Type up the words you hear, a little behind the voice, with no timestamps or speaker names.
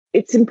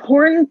it's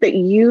important that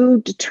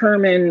you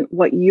determine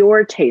what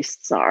your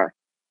tastes are,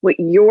 what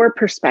your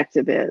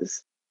perspective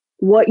is,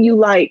 what you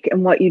like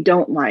and what you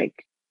don't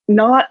like,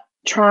 not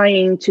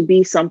trying to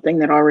be something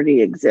that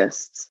already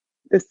exists.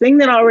 The thing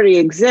that already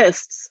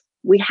exists,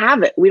 we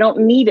have it. We don't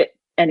need it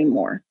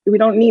anymore. We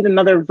don't need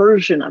another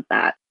version of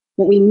that.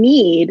 What we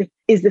need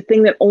is the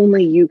thing that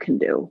only you can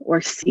do or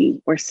see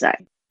or say.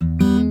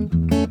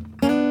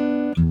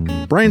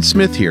 Brian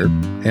Smith here,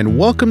 and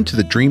welcome to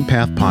the Dream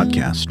Path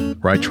Podcast,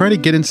 where I try to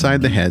get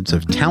inside the heads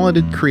of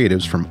talented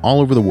creatives from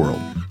all over the world.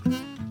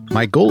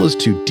 My goal is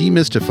to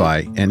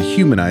demystify and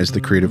humanize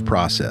the creative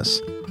process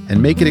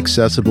and make it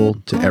accessible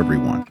to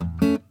everyone.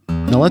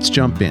 Now let's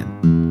jump in.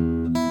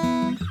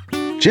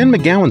 Jen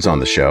McGowan's on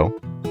the show.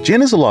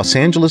 Jen is a Los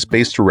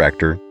Angeles-based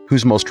director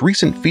whose most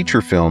recent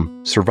feature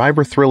film,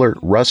 survivor thriller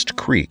Rust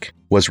Creek,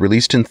 was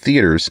released in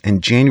theaters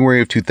in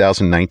January of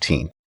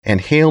 2019 and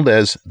hailed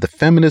as the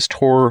feminist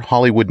horror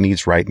Hollywood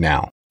needs right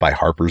now by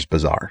Harper's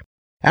Bazaar.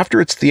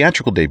 After its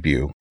theatrical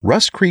debut,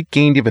 Rust Creek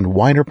gained even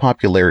wider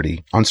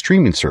popularity on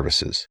streaming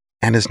services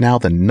and is now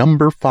the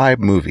number 5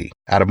 movie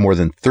out of more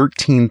than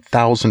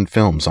 13,000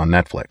 films on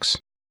Netflix.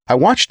 I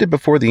watched it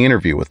before the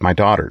interview with my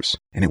daughters,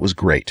 and it was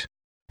great.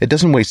 It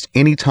doesn't waste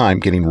any time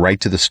getting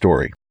right to the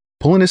story,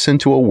 pulling us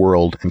into a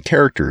world and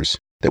characters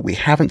that we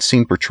haven't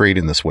seen portrayed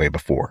in this way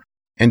before,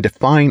 and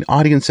defying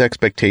audience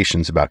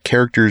expectations about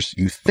characters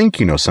you think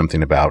you know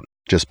something about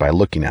just by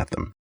looking at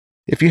them.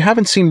 If you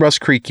haven't seen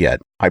Rust Creek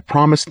yet, I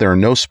promise there are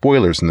no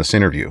spoilers in this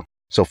interview,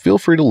 so feel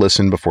free to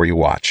listen before you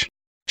watch.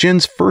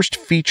 Jen's first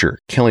feature,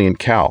 Killian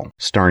Cal,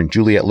 starring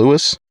Juliette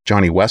Lewis,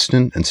 Johnny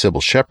Weston, and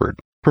Sybil Shepherd,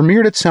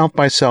 premiered at South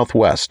by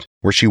Southwest,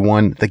 where she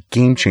won the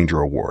Game Changer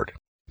Award.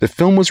 The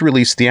film was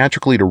released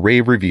theatrically to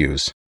rave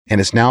reviews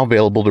and is now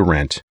available to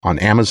rent on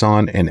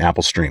Amazon and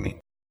Apple Streaming.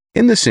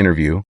 In this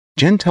interview,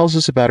 Jen tells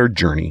us about her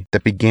journey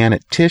that began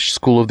at Tisch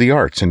School of the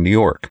Arts in New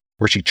York,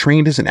 where she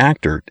trained as an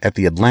actor at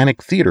the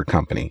Atlantic Theater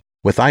Company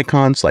with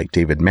icons like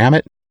David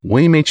Mamet,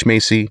 William H.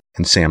 Macy,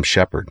 and Sam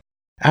Shepard.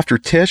 After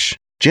Tisch,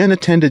 Jen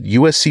attended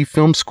USC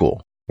Film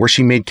School, where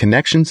she made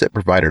connections that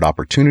provided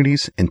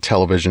opportunities in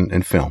television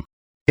and film.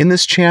 In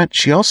this chat,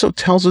 she also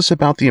tells us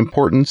about the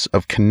importance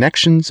of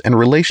connections and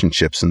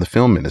relationships in the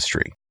film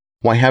industry,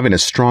 why having a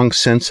strong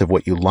sense of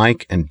what you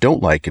like and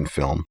don't like in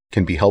film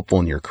can be helpful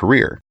in your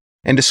career,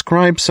 and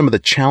describes some of the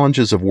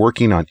challenges of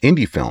working on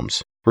indie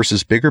films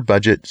versus bigger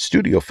budget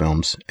studio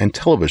films and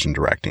television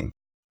directing.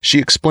 She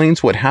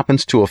explains what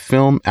happens to a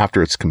film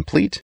after it's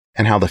complete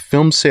and how the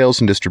film sales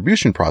and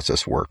distribution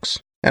process works,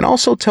 and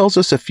also tells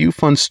us a few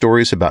fun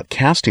stories about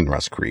casting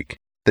Rust Creek,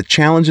 the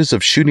challenges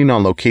of shooting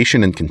on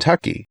location in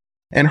Kentucky,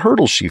 and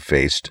hurdles she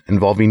faced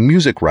involving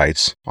music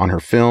rights on her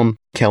film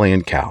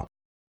Killian Cal.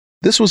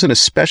 This was an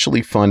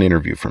especially fun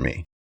interview for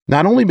me,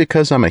 not only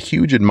because I'm a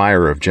huge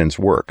admirer of Jen's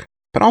work,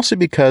 but also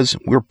because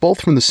we're both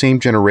from the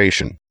same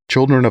generation,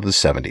 children of the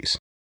 70s,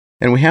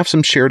 and we have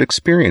some shared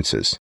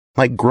experiences,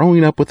 like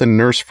growing up with a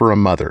nurse for a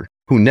mother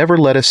who never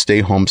let us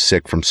stay home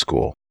sick from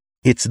school.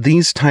 It's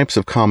these types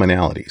of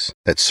commonalities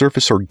that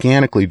surface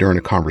organically during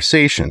a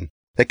conversation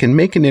that can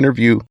make an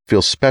interview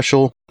feel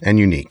special and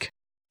unique.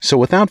 So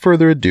without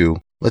further ado,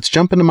 let's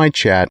jump into my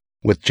chat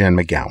with Jen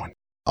McGowan.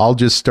 I'll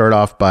just start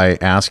off by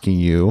asking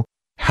you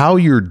how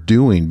you're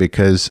doing,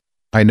 because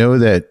I know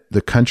that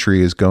the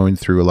country is going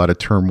through a lot of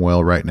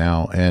turmoil right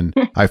now, and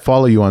I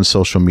follow you on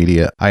social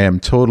media. I am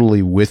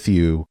totally with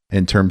you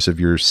in terms of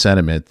your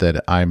sentiment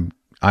that I'm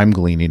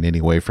gleaning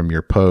anyway from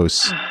your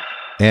posts.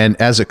 And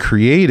as a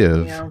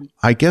creative,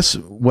 I guess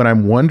what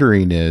I'm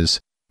wondering is,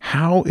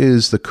 how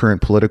is the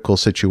current political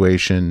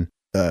situation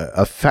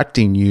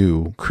affecting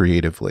you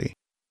creatively?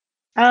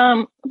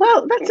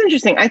 Well, that's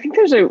interesting. I think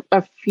there's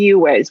a few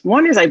ways.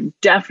 One is I've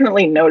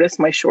definitely noticed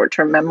my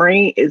short-term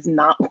memory is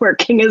not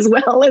working as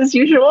well as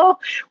usual,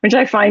 which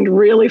I find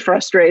really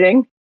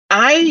frustrating.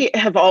 I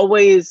have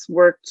always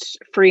worked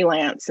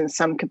freelance in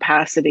some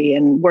capacity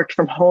and worked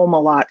from home a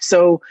lot.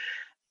 So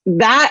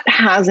that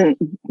hasn't,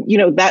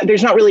 that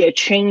there's not really a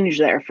change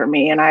there for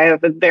me. And I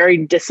have a very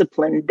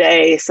disciplined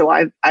day. So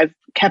I've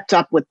kept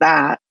up with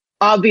that.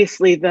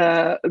 Obviously,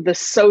 the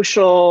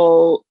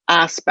social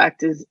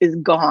aspect is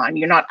gone.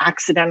 You're not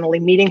accidentally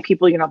meeting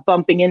people. You're not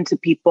bumping into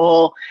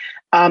people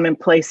in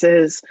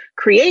places.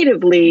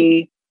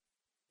 Creatively,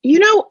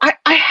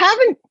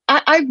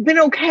 I've been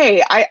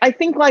okay. I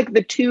think like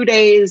the 2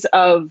 days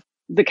of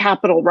the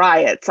Capitol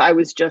riots, I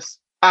was just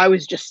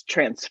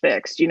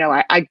transfixed.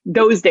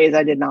 Those days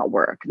I did not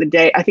work. The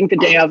day of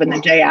and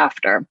the day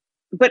after.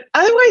 But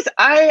otherwise,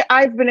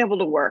 I've been able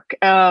to work.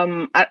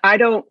 I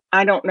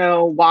don't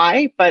know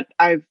why, but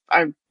I've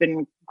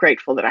been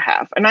grateful that I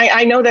have. And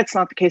I know that's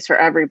not the case for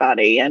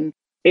everybody. And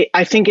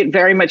I think it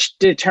very much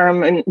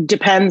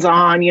depends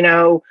on,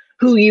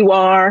 who you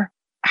are,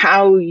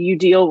 how you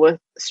deal with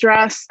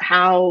stress,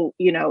 how,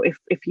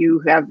 if you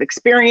have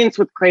experience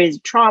with crazy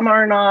trauma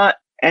or not,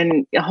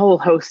 and a whole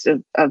host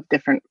of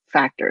different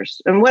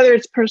factors. And whether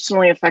it's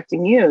personally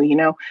affecting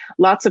you,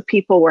 lots of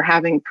people were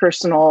having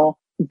personal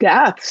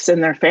deaths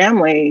in their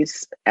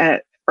families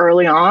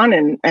early on,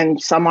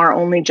 and some are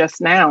only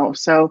just now.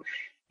 So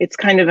it's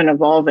kind of an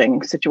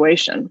evolving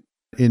situation.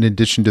 In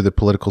addition to the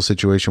political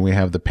situation, we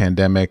have the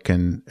pandemic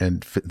and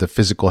the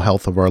physical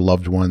health of our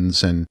loved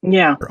ones and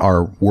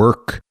our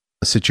work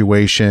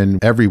situation.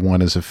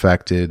 Everyone is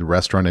affected,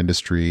 restaurant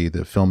industry,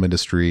 the film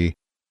industry.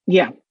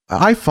 Yeah.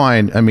 I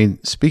find, I mean,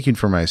 speaking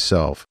for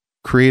myself,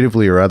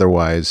 creatively or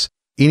otherwise,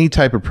 any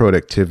type of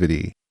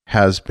productivity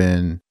has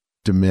been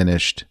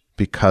diminished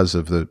because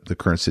of the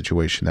current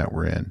situation that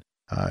we're in.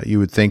 You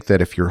would think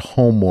that if you're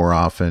home more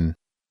often,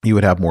 you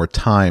would have more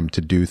time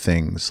to do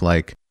things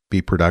like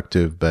be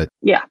productive, but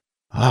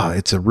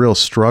it's a real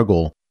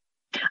struggle.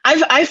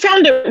 I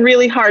found it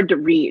really hard to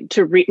read.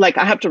 Like,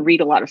 I have to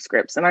read a lot of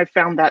scripts, and I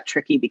found that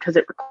tricky because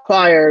it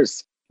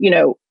requires,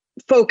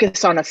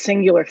 focus on a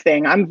singular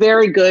thing. I'm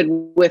very good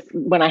with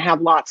when I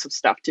have lots of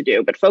stuff to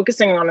do, but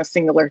focusing on a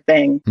singular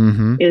thing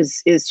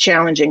is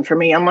challenging for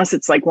me, unless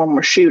it's like when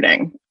we're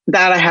shooting.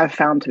 That I have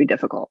found to be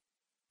difficult.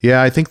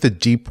 Yeah, I think the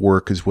deep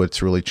work is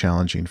what's really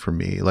challenging for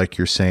me. Like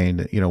you're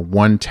saying,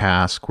 one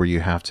task where you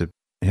have to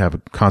have a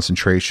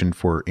concentration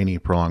for any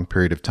prolonged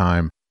period of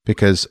time,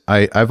 because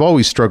I've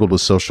always struggled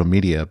with social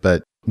media,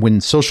 but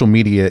when social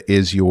media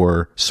is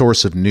your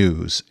source of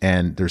news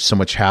and there's so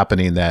much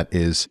happening that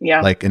is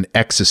like an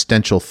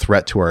existential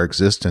threat to our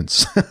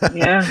existence,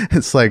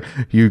 it's like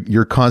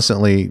you're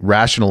constantly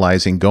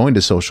rationalizing going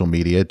to social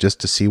media just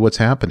to see what's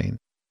happening.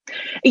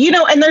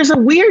 And there's a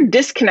weird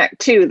disconnect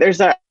too.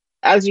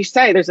 As you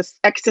say, there's this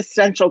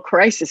existential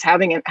crisis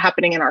happening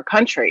in our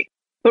country.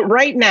 But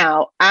right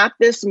now, at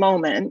this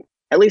moment,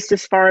 at least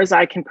as far as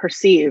I can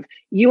perceive,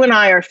 you and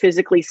I are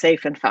physically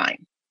safe and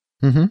fine.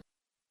 Mm-hmm.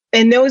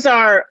 And those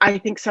are, I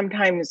think,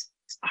 sometimes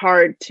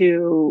hard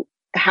to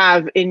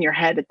have in your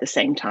head at the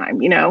same time.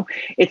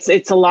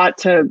 It's a lot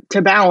to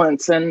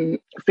balance and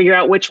figure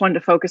out which one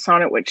to focus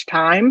on at which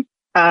time,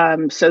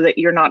 so that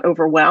you're not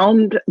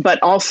overwhelmed,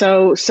 but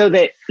also so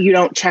that you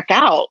don't check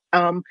out.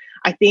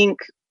 I think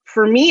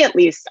for me, at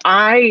least,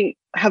 I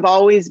have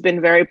always been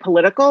very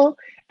political,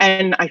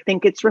 and I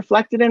think it's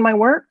reflected in my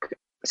work.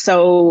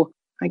 So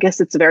I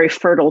guess it's a very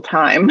fertile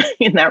time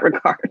in that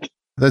regard.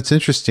 That's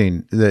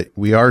interesting that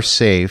we are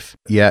safe,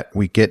 yet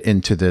we get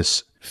into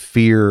this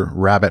fear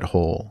rabbit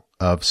hole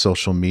of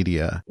social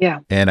media. Yeah.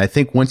 And I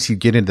think once you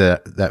get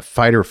into that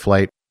fight or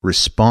flight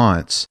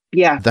response,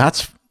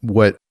 that's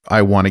what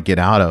I want to get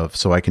out of,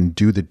 so I can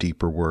do the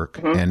deeper work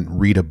and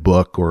read a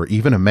book or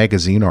even a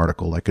magazine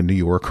article, like a New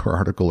Yorker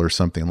article or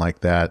something like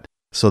that,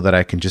 so that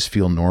I can just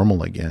feel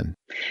normal again.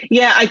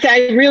 Yeah,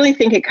 I really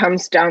think it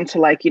comes down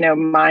to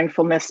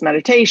mindfulness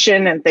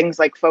meditation and things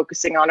like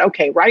focusing on,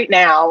 okay, right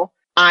now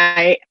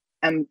I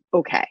am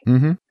okay.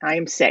 Mm-hmm. I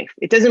am safe.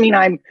 It doesn't mean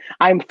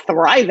I'm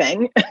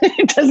thriving.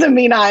 It doesn't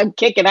mean I'm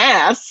kicking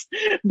ass,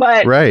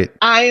 but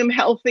I am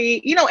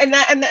healthy,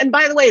 and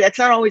by the way, that's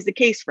not always the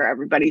case for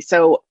everybody.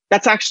 So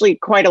that's actually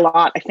quite a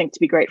lot, I think, to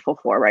be grateful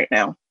for right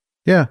now.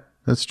 Yeah,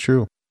 that's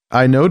true.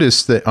 I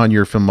noticed that on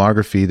your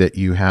filmography that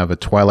you have a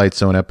Twilight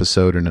Zone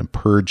episode and a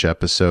Purge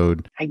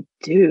episode. I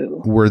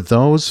do. Were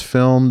those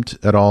filmed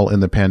at all in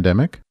the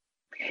pandemic?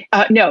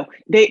 No,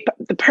 the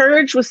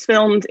Purge was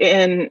filmed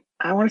in,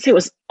 I want to say it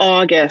was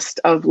August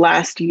of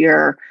last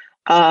year,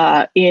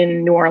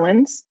 in New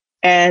Orleans.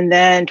 And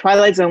then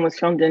Twilight Zone was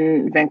filmed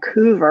in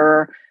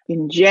Vancouver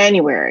in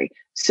January.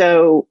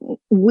 So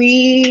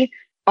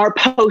our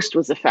post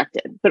was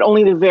affected, but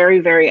only the very,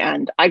 very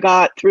end. I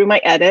got through my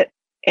edit,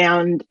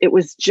 and it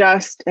was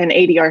just an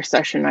ADR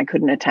session I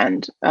couldn't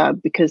attend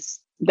because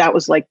that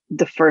was like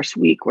the first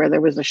week where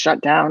there was a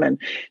shutdown and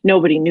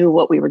nobody knew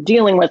what we were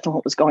dealing with and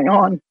what was going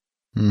on.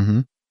 Mm-hmm.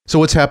 So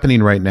what's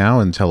happening right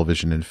now in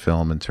television and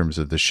film in terms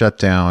of the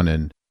shutdown?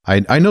 And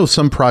I know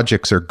some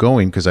projects are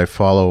going because I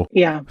follow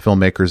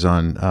filmmakers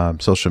on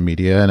social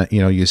media, and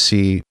you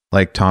see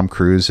like Tom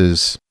Cruise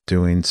is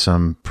doing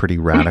some pretty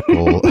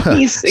radical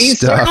he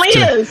stuff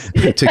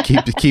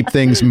to keep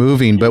things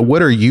moving. But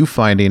what are you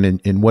finding,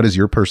 and what is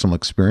your personal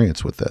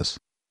experience with this?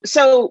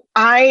 So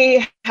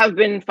I have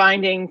been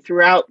finding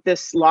throughout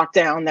this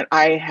lockdown that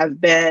I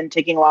have been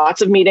taking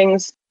lots of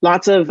meetings,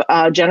 lots of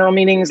general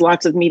meetings,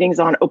 lots of meetings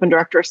on open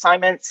director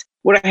assignments.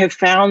 What I have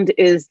found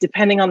is,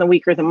 depending on the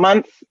week or the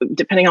month,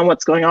 depending on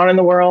what's going on in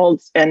the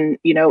world, and,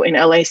 in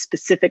LA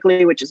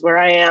specifically, which is where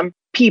I am,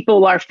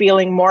 people are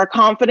feeling more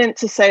confident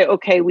to say,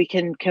 okay, we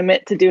can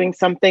commit to doing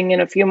something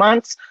in a few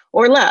months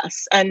or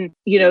less. And,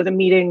 the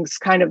meetings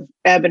kind of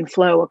ebb and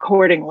flow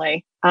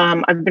accordingly.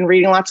 I've been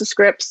reading lots of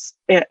scripts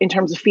in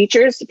terms of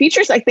features.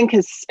 Features, I think,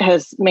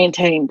 has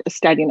maintained a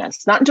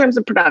steadiness, not in terms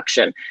of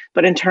production,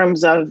 but in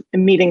terms of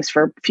meetings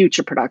for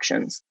future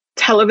productions.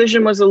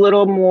 Television was a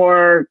little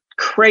more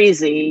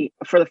crazy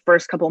for the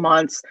first couple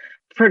months.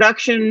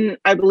 Production,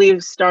 I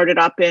believe, started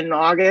up in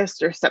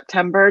August or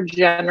September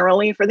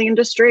generally for the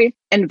industry,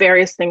 and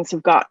various things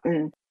have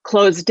gotten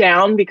closed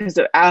down because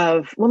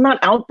of not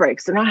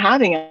outbreaks. They're not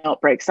having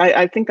outbreaks.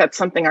 I think that's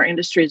something our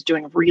industry is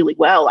doing really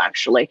well,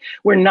 actually.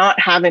 We're not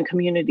having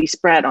community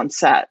spread on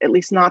set, at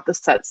least not the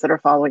sets that are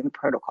following the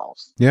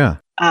protocols. Yeah.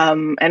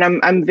 And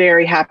I'm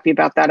very happy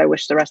about that. I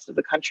wish the rest of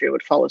the country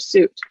would follow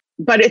suit.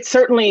 but it's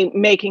certainly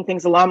making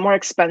things a lot more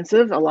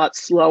expensive, a lot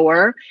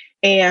slower.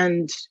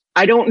 And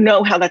I don't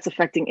know how that's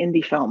affecting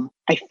indie film.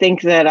 I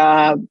think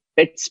that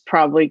it's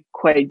probably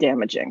quite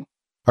damaging.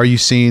 Are you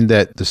seeing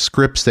that the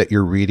scripts that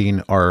you're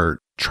reading are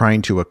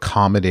trying to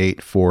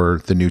accommodate for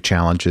the new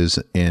challenges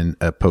in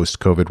a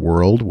post-COVID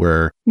world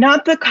where...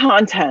 Not the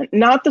content,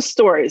 not the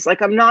stories.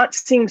 Like, I'm not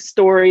seeing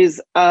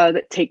stories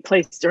that take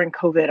place during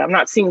COVID. I'm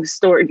not seeing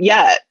story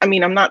yet. I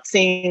mean, I'm not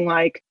seeing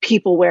like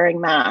people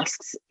wearing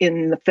masks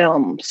in the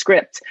film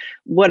script.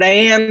 What I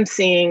am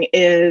seeing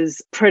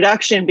is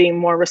production being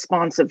more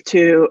responsive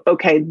to,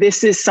 okay,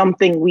 this is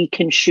something we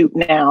can shoot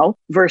now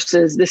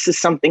versus this is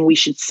something we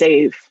should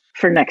save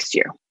for next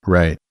year.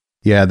 Right.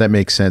 Yeah, that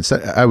makes sense.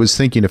 I was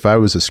thinking if I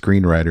was a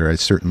screenwriter, I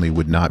certainly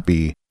would not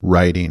be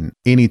writing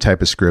any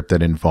type of script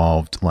that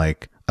involved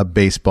like a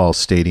baseball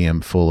stadium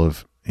full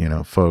of,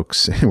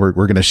 folks. We're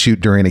going to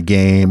shoot during a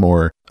game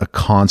or a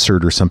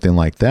concert or something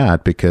like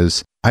that,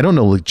 because I don't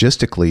know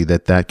logistically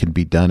that can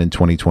be done in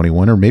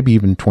 2021 or maybe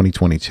even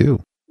 2022.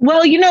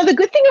 Well, the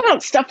good thing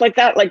about stuff like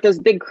that, like those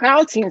big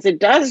crowd scenes, it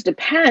does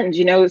depend.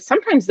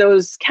 Sometimes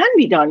those can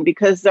be done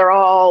because they're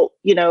all,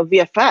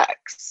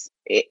 VFX.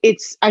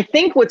 I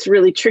think what's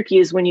really tricky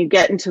is when you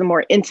get into the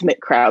more intimate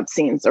crowd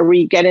scenes, or where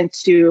you get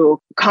into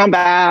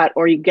combat,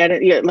 or you get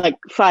like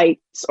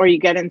fights, or you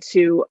get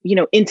into,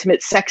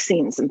 intimate sex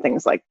scenes and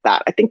things like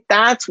that. I think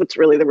that's what's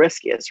really the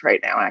riskiest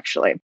right now,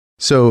 actually.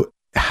 So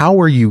how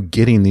are you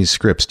getting these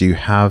scripts? Do you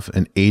have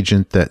an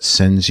agent that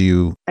sends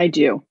you? I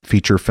do.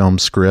 Feature film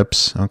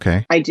scripts?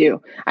 Okay. I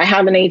do. I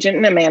have an agent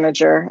and a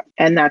manager,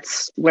 and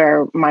that's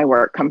where my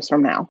work comes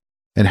from now.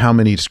 And how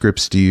many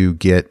scripts do you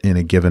get in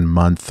a given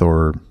month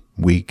or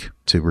week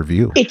to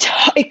review?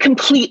 It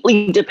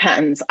completely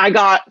depends. I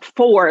got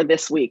 4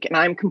 this week and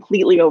I'm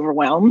completely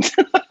overwhelmed.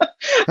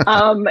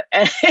 And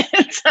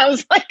I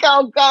was like,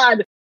 oh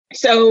God.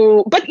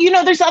 So, but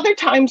there's other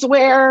times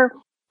where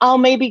I'll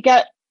maybe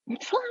get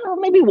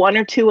maybe 1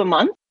 or 2 a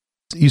month.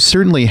 You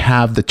certainly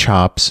have the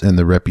chops and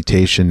the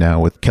reputation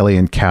now with Kelly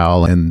and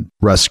Cal and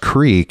Rust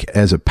Creek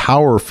as a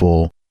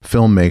powerful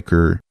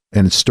filmmaker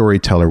and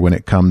storyteller when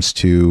it comes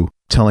to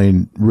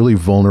telling really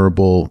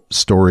vulnerable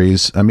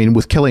stories. I mean,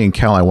 with Kelly and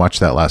Cal, I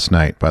watched that last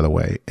night, by the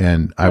way,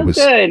 and I was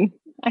good.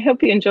 I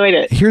hope you enjoyed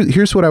it.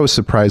 Here's what I was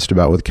surprised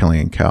about with Kelly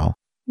and Cal.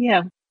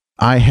 Yeah.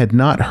 I had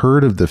not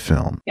heard of the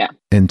film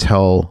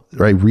until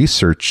I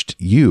researched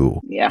you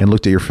and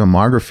looked at your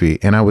filmography,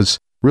 and I was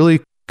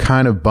really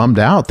kind of bummed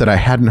out that I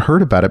hadn't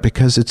heard about it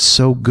because it's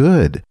so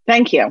good.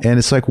 Thank you. And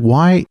it's like,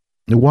 why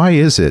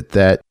is it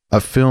that a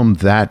film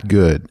that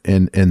good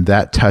and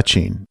that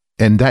touching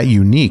and that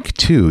unique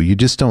too, you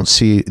just don't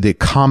see the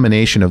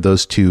combination of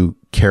those two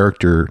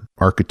character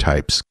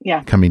archetypes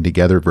coming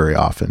together very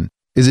often?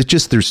 Is it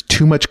just there's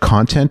too much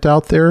content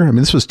out there? I mean,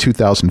 this was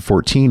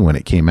 2014 when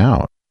it came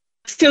out.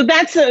 So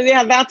that's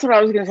what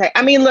I was going to say.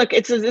 I mean, look,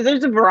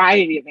 there's a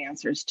variety of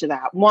answers to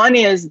that. One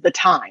is the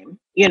time,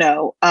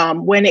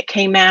 when it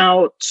came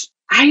out.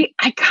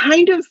 I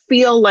kind of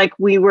feel like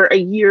we were a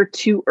year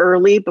too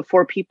early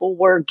before people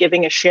were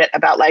giving a shit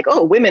about like,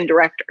 oh, women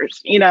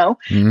directors,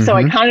 Mm-hmm. So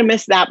I kind of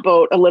missed that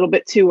boat a little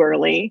bit too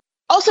early.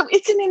 Also,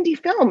 it's an indie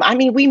film. I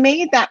mean, we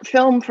made that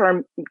film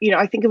for,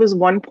 I think it was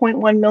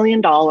 $1.1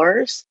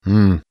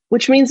 million,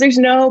 which means there's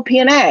no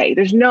P&A.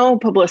 There's no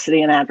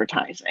publicity and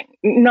advertising,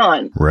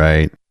 none.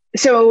 Right.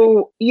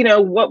 So,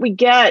 what we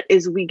get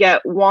is we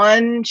get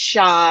one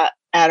shot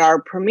at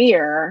our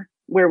premiere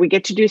where we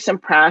get to do some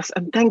press,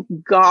 and thank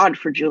God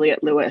for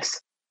Juliette Lewis,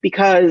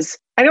 because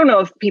I don't know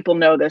if people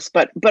know this,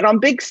 but on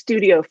big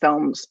studio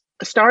films,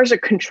 stars are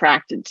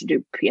contracted to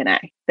do P&A.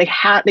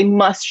 They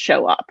must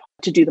show up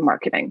to do the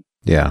marketing.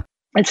 Yeah.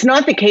 It's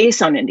not the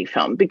case on indie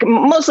film,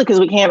 mostly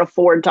because we can't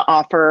afford to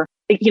offer,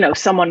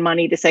 someone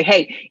money to say,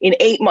 hey, in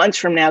 8 months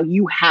from now,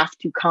 you have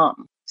to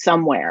come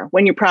somewhere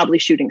when you're probably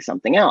shooting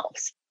something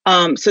else.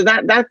 So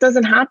that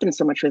doesn't happen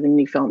so much with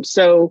indie films.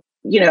 So,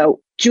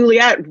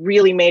 Juliette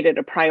really made it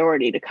a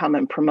priority to come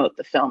and promote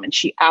the film, and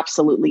she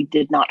absolutely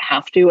did not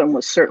have to and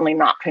was certainly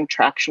not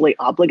contractually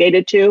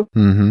obligated to.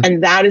 Mm-hmm.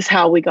 And that is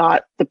how we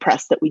got the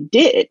press that we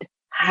did.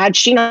 Had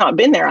she not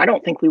been there, I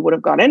don't think we would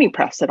have got any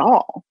press at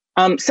all.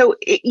 So,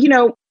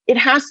 it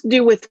has to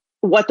do with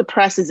what the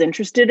press is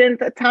interested in at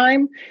the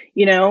time,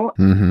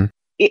 Mm-hmm.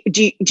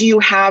 Do you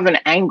have an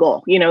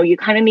angle? You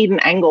kind of need an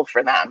angle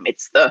for them.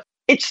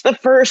 It's the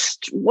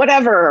first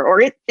whatever,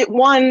 or it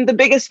won the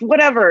biggest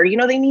whatever.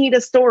 They need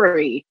a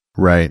story.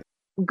 Right.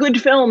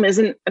 Good film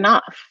isn't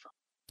enough.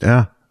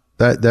 Yeah,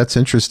 that's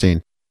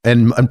interesting.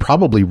 And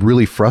probably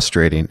really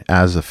frustrating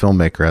as a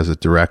filmmaker, as a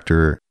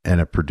director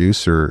and a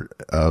producer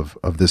of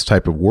this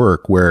type of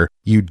work, where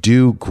you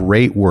do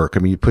great work. I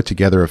mean, you put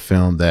together a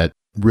film that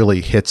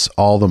really hits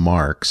all the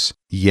marks,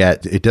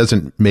 yet it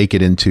doesn't make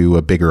it into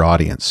a bigger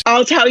audience.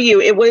 I'll tell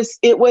you, it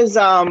was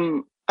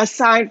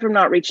aside from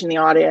not reaching the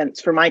audience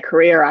for my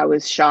career, I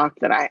was shocked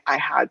that I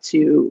had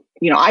to,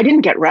 I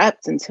didn't get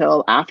repped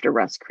until after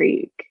Rust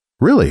Creek.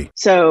 Really?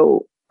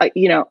 So,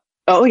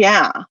 oh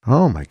yeah.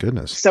 Oh my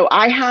goodness. So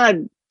I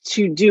had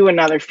to do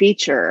another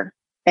feature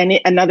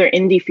another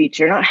indie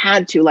feature. Not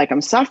had to, like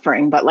I'm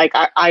suffering, but like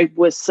I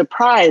was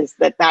surprised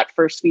that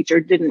first feature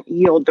didn't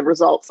yield the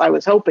results I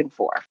was hoping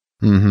for.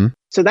 Mm-hmm.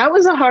 So that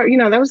was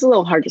that was a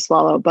little hard to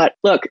swallow. But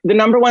look, the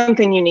number one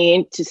thing you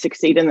need to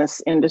succeed in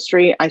this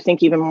industry, I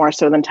think even more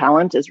so than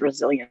talent, is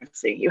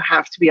resiliency. You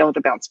have to be able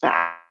to bounce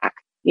back.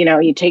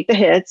 You take the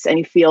hits and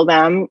you feel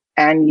them,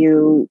 and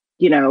you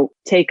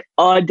take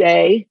a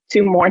day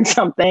to mourn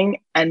something,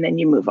 and then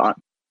you move on.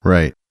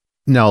 Right.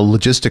 Now,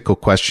 logistical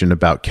question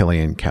about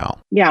Killian Cal.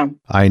 Yeah.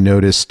 I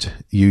noticed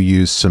you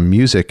used some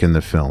music in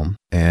the film,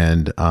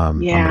 and I'm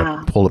going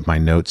to pull up my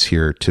notes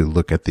here to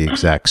look at the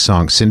exact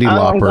song. Cyndi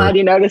Lauper. I'm glad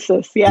you noticed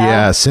this. Yeah.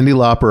 Yeah, Cyndi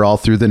Lauper, All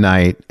Through the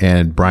Night,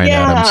 and Bryan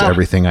Adams,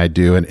 Everything I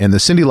Do. And the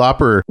Cyndi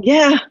Lauper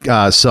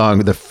song,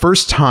 the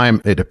first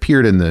time it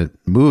appeared in the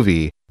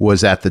movie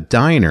was at the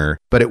diner,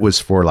 but it was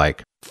for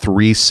like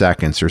 3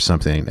 seconds or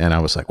something. And I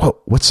was like, whoa,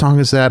 what song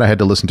is that? I had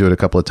to listen to it a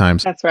couple of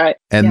times. That's right.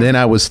 And then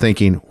I was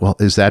thinking, well,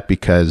 is that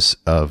because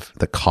of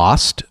the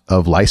cost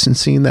of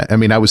licensing that? I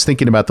mean, I was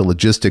thinking about the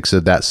logistics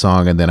of that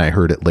song, and then I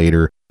heard it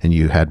later and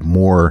you had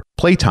more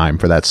playtime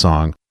for that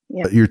song.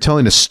 Yeah. You're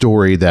telling a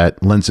story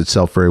that lends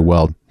itself very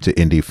well to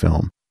indie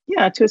film.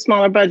 Yeah, to a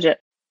smaller budget.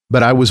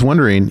 But I was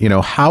wondering,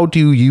 how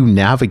do you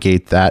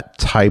navigate that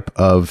type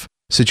of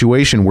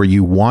situation where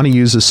you want to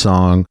use a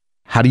song?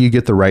 How do you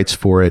get the rights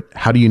for it?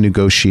 How do you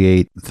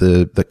negotiate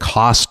the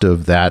cost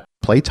of that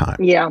playtime?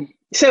 Yeah.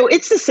 So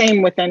it's the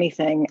same with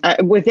anything,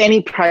 with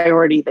any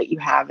priority that you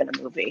have in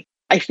a movie.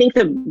 I think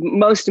the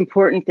most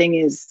important thing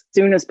is, as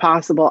soon as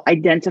possible,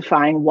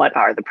 identifying what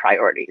are the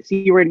priorities.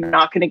 You are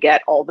not going to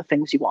get all the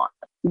things you want.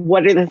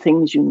 What are the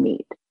things you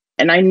need?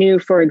 And I knew,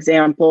 for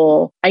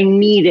example, I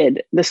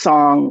needed the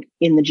song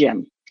in the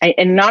gym.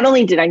 And not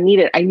only did I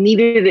needed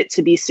it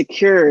to be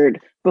secured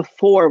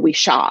before we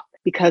shot,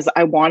 because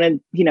I wanted,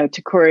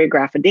 to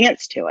choreograph a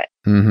dance to it.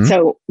 Mm-hmm.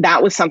 So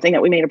that was something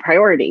that we made a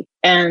priority.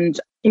 And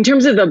in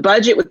terms of the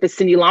budget with the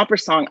Cyndi Lauper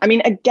song, I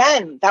mean,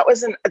 again, that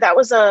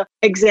was a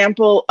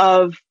example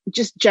of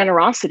just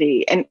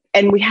generosity.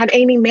 And we had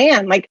Amy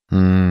Mann,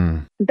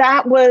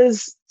 that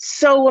was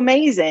so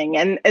amazing.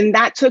 And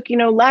that took,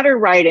 letter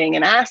writing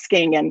and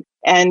asking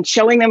and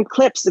showing them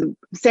clips.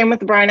 Same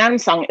with the Bryan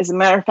Adams song. As a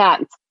matter of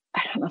fact,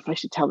 I don't know if I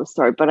should tell the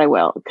story, but I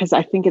will, because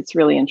I think it's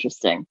really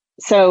interesting.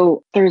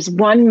 So there's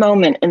one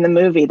moment in the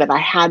movie that I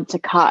had to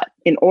cut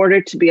in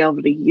order to be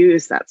able to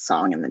use that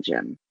song in the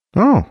gym.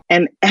 Oh.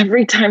 And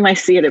every time I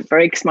see it, it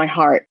breaks my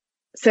heart.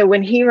 So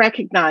when he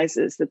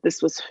recognizes that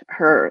this was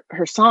her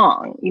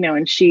song,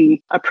 and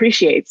she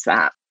appreciates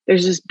that,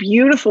 there's this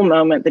beautiful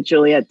moment that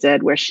Juliette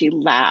did where she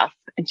laughed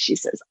and she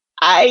says,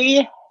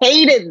 "I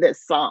hated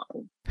this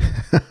song."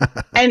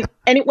 and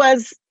it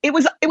was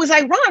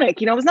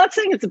ironic, I was not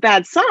saying it's a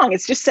bad song.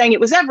 It's just saying it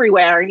was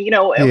everywhere. And,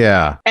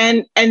 yeah.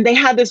 And they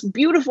had this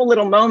beautiful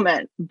little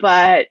moment,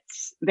 but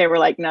they were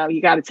like, no,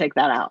 you got to take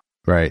that out.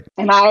 Right.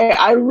 And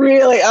I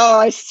really,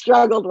 I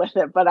struggled with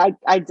it, but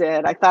I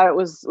did. I thought it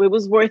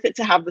was worth it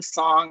to have the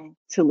song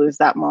to lose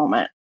that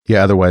moment.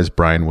 Yeah. Otherwise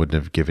Bryan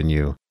wouldn't have given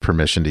you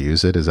permission to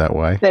use it. Is that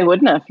why? They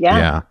wouldn't have. Yeah.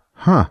 Yeah.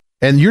 Huh.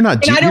 And you're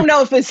not. And I don't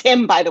know if it's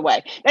him, by the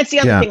way. That's the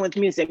other thing with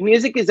music.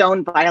 Music is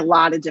owned by a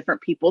lot of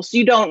different people. So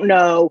you don't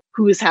know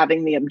who's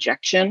having the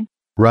objection.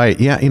 Right.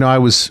 Yeah. I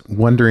was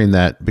wondering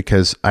that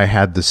because I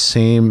had the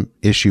same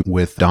issue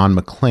with Don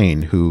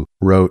McLean, who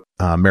wrote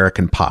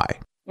American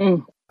Pie.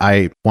 Mm.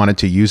 I wanted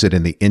to use it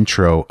in the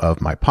intro of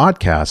my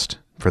podcast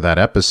for that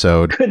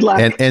episode. Good luck.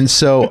 And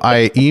so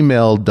I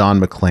emailed Don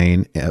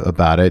McLean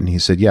about it, and he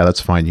said, yeah, that's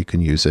fine. You can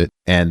use it.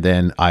 And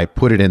then I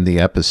put it in the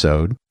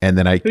episode. And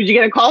then who'd you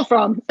get a call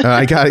from?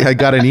 I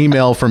got an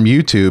email from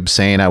YouTube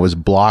saying I was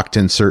blocked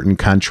in certain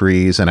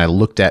countries, and I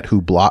looked at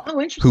who blocked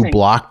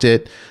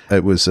it.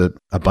 It was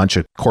a bunch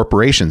of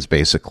corporations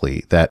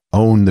basically that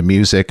own the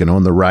music and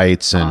own the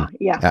rights. And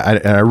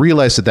I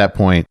realized at that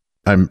point,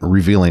 I'm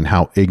revealing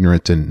how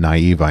ignorant and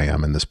naive I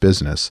am in this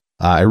business.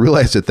 I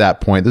realized at that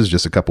point, this is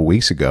just a couple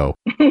weeks ago,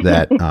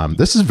 that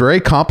this is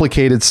very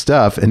complicated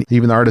stuff, and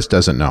even the artist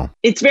doesn't know.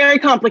 It's very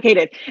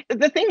complicated.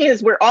 The thing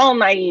is, we're all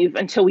naive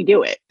until we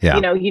do it. Yeah.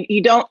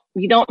 You don't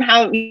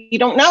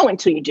know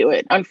until you do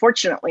it,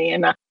 unfortunately.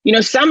 And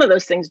some of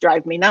those things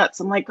drive me nuts.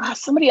 I'm like,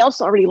 somebody else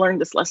already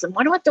learned this lesson.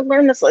 Why do I have to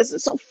learn this lesson?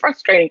 It's so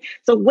frustrating.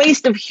 It's a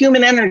waste of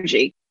human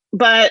energy.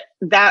 But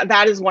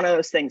that is one of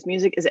those things.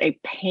 Music is a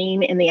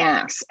pain in the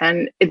ass.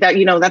 And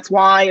that's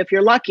why, if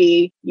you're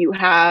lucky, you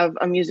have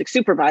a music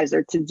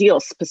supervisor to deal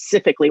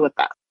specifically with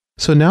that.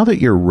 So now that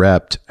you're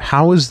repped,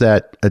 how is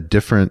that a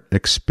different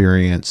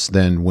experience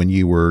than when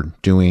you were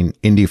doing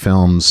indie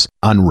films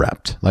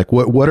unrepped? Like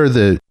what are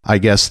the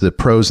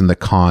pros and the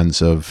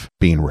cons of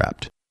being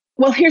repped?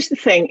 Well, here's the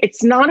thing.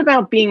 It's not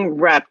about being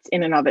repped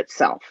in and of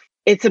itself.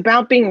 It's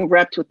about being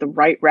repped with the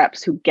right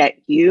reps who get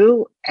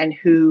you and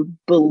who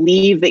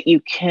believe that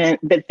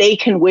that they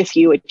can with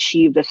you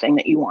achieve the thing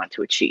that you want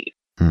to achieve.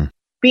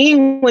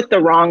 Being with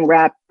the wrong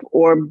rep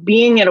or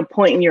being at a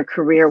point in your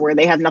career where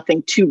they have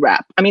nothing to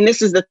rep. I mean,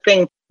 this is the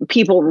thing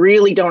people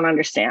really don't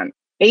understand.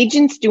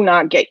 Agents do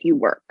not get you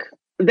work.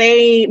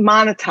 They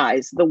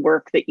monetize the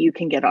work that you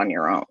can get on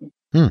your own.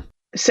 Hmm.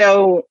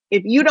 So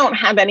if you don't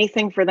have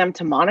anything for them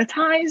to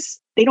monetize,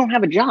 they don't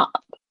have a job.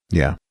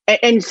 Yeah.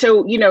 And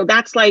so,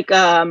 that's like,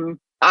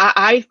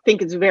 I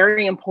think it's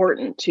very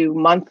important to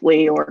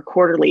monthly or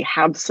quarterly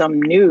have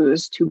some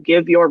news to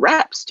give your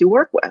reps to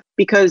work with,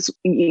 because,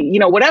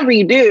 whatever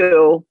you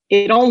do,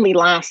 it only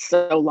lasts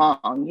so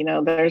long.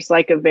 There's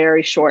like a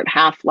very short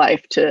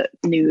half-life to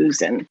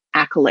news and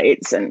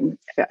accolades and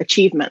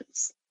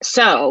achievements.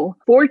 So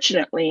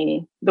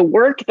fortunately, the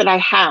work that I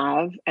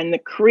have and the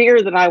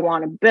career that I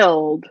want to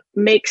build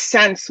makes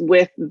sense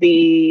with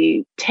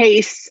the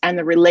tastes and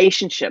the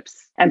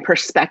relationships and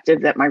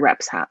perspective that my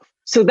reps have.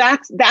 So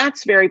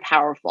that's very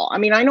powerful. I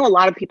mean, I know a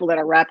lot of people that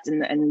are repped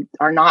and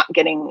are not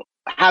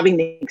having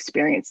the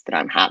experience that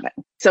I'm having.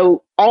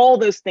 So all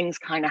those things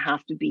kind of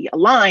have to be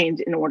aligned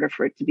in order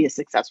for it to be a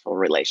successful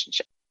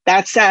relationship.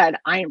 That said,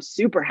 I am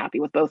super happy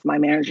with both my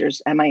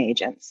managers and my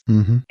agents.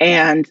 Mm-hmm.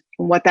 And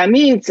what that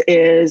means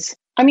is,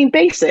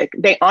 basic.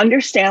 They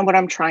understand what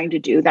I'm trying to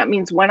do. That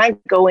means when I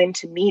go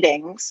into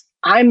meetings,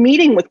 I'm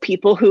meeting with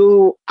people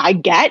who I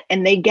get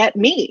and they get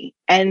me.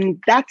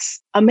 And that's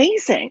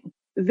amazing.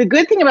 The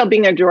good thing about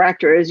being a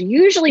director is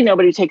usually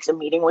nobody takes a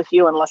meeting with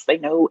you unless they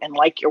know and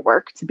like your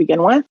work to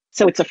begin with.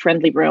 So it's a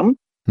friendly room.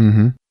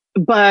 Mm-hmm.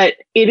 But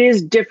it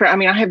is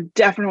different. I have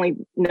definitely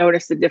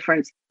noticed the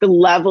difference. The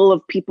level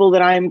of people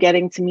that I'm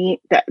getting to meet,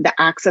 the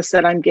access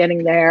that I'm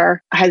getting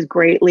there has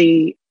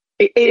greatly,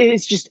 it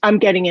is just, I'm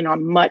getting in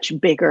on much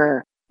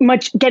bigger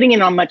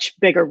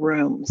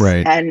rooms,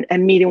 right,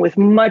 and meeting with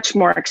much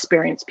more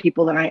experienced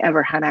people than I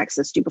ever had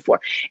access to before.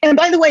 And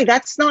by the way,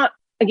 that's not,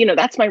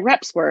 that's my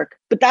reps work,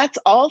 but that's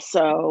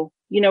also,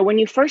 when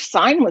you first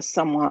sign with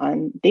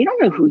someone, they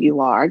don't know who you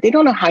are. They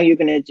don't know how you're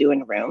going to do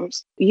in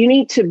rooms. You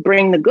need to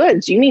bring the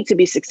goods. You need to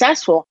be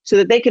successful so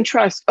that they can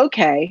trust,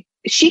 okay,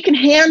 she can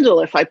handle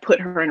if I put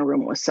her in a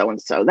room with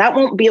so-and-so. That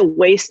won't be a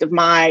waste of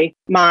my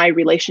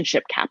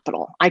relationship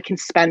capital. I can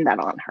spend that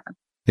on her.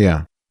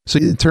 Yeah. So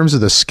in terms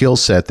of the skill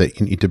set that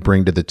you need to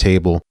bring to the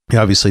table, you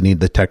obviously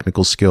need the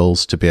technical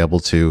skills to be able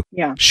to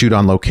shoot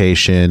on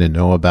location and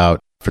know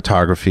about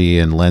photography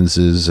and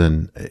lenses.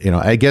 And,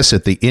 I guess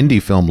at the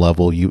indie film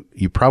level,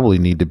 you probably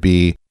need to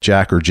be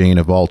Jack or Jane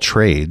of all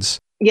trades.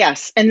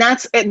 Yes. And I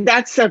think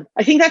that's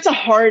a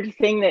hard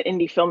thing that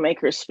indie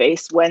filmmakers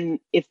face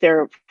if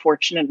they're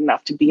fortunate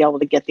enough to be able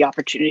to get the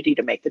opportunity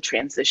to make the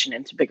transition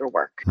into bigger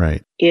work.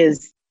 Right.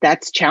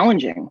 That's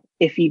challenging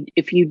if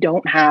you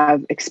don't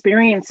have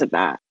experience of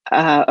that,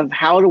 of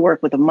how to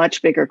work with a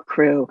much bigger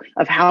crew,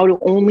 of how to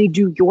only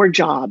do your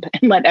job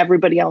and let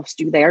everybody else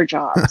do their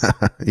jobs.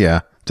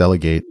 Yeah.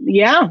 Delegate.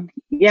 Yeah.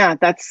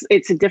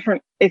 It's a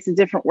different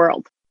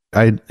world.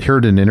 I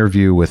heard an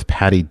interview with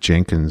Patty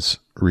Jenkins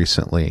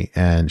recently,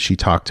 and she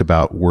talked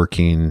about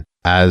working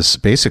as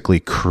basically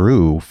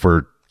crew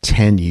for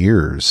 10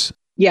 years.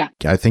 Yeah.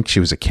 I think she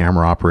was a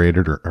camera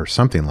operator or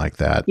something like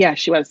that. Yeah,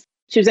 she was.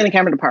 She was in the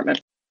camera department.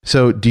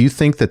 So do you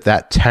think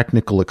that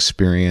technical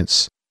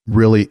experience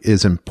really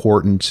is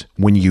important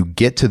when you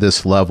get to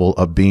this level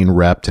of being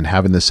repped and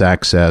having this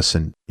access,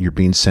 and you're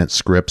being sent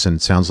scripts, and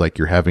it sounds like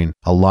you're having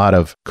a lot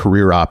of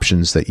career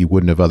options that you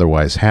wouldn't have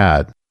otherwise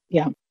had?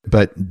 Yeah.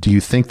 But do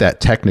you think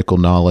that technical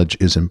knowledge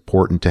is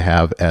important to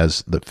have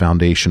as the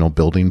foundational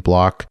building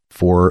block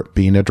for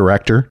being a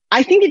director?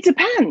 I think it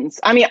depends.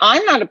 I'm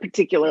not a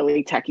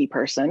particularly techie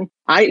person.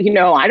 I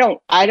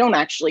don't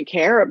actually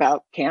care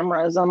about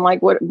cameras. I'm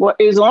like, what,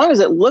 as long as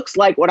it looks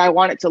like what I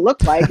want it to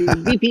look like, the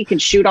VP can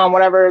shoot on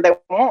whatever they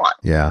want.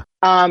 Yeah.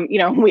 And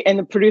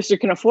the producer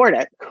can afford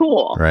it.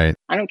 Cool. Right.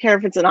 I don't care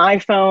if it's an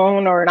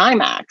iPhone or an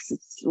IMAX.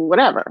 It's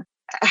whatever.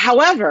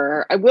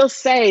 However, I will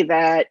say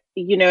that,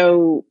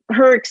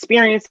 her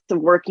experience of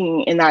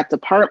working in that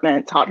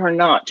department taught her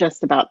not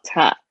just about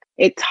tech.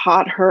 It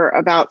taught her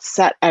about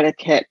set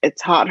etiquette. It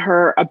taught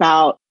her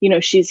about,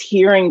 she's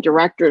hearing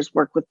directors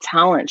work with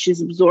talent.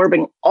 She's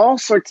absorbing all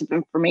sorts of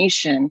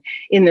information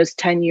in those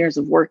 10 years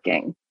of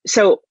working.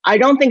 So I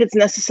don't think it's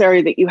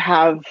necessary that you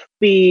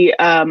be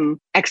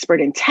expert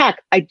in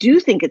tech. I do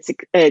think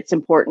it's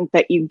important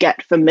that you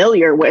get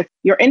familiar with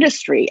your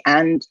industry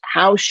and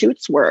how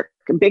shoots work,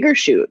 bigger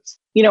shoots.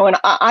 And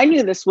I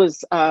knew this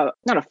was not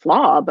a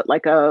flaw, but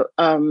like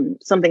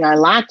something I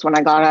lacked when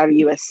I got out of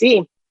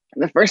USC.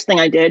 The first thing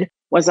I did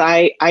was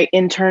I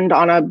interned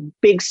on a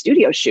big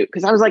studio shoot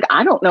because I was like,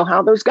 I don't know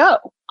how those go.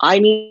 I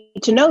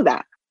need to know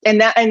that.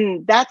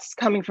 And that's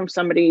coming from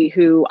somebody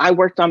who I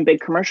worked on big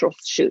commercial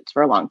shoots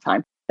for a long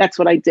time. That's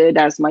what I did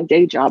as my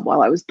day job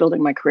while I was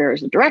building my career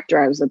as a director.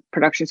 I was a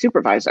production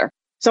supervisor.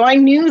 So I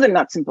knew the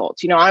nuts and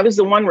bolts. I was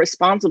the one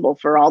responsible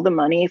for all the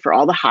money, for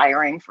all the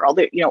hiring, for all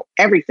the,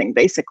 everything,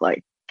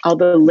 basically, all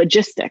the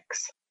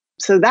logistics.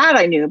 So that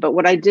I knew, but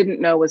what I didn't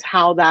know was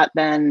how that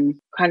then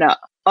kind of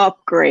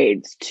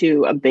upgrades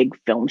to a big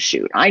film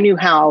shoot. I knew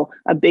how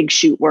a big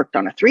shoot worked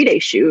on a 3-day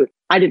shoot.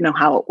 I didn't know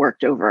how it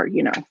worked over,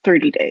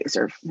 30 days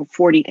or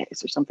 40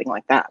 days or something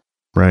like that.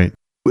 Right.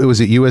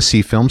 Was it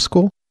USC Film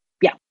School?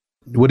 Yeah.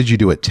 What did you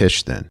do at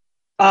Tisch then?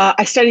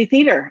 I studied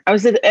theater. I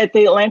was at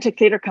the Atlantic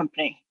Theater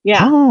Company.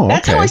 Yeah. Oh,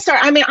 That's how okay. I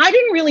started. I mean, I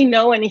didn't really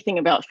know anything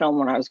about film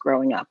when I was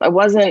growing up. I'm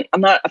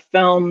not a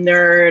film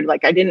nerd.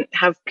 Like, I didn't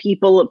have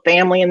people,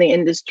 family in the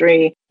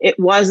industry. It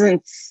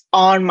wasn't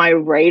on my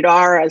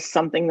radar as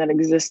something that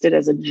existed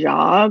as a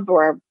job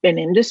or an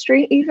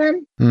industry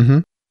even. Mm-hmm.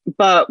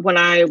 But when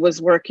I was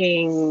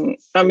studying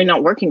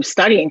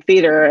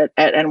theater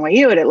at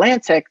NYU at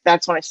Atlantic,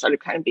 that's when I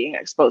started kind of being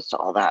exposed to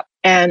all that.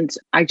 And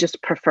I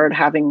just preferred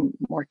having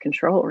more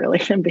control, really,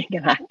 than being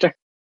an actor.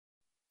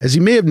 As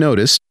you may have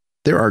noticed,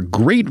 there are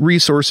great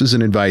resources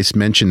and advice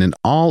mentioned in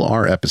all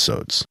our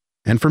episodes.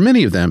 And for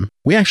many of them,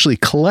 we actually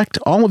collect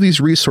all of these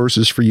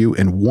resources for you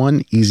in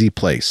one easy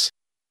place,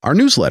 our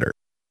newsletter.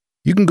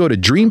 You can go to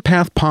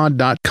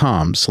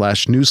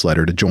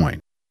dreampathpod.com/newsletter to join.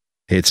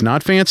 It's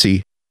not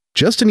fancy.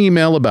 Just an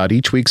email about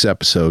each week's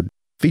episode,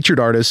 featured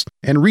artists,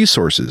 and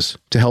resources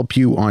to help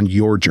you on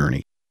your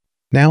journey.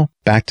 Now,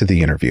 back to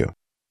the interview.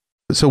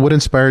 So what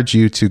inspired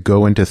you to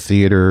go into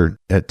theater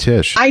at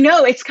Tisch? I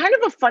know, it's kind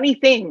of a funny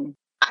thing.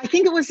 I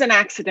think it was an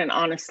accident,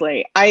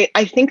 honestly. I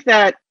think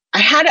that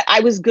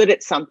I was good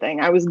at something.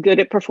 I was good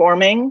at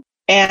performing.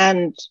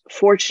 And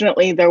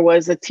fortunately, there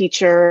was a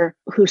teacher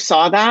who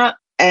saw that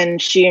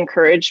and she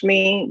encouraged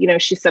me. You know,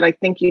 she said, I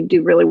think you'd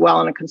do really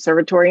well in a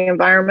conservatory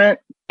environment.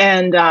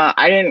 And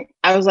I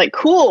was like,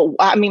 cool.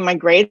 I mean, my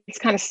grades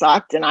kind of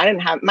sucked and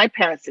my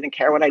parents didn't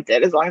care what I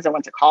did as long as I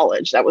went to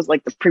college. That was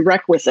like the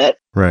prerequisite.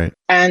 Right.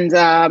 And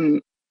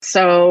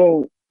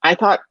so I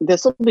thought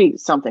this will be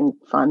something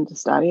fun to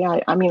study.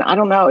 I mean, I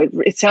don't know.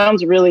 It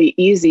sounds really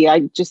easy.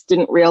 I just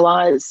didn't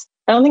realize.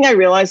 I don't think I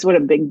realized what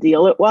a big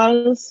deal it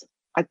was.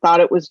 I thought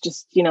it was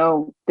just,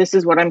 this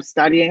is what I'm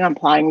studying. I'm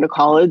applying to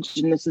college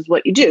and this is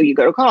what you do. You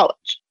go to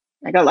college.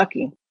 I got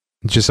lucky.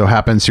 It just so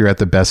happens you're at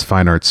the best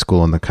fine arts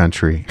school in the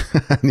country.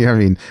 Yeah, I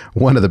mean,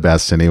 one of the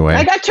best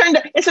anyway.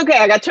 It's okay.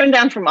 I got turned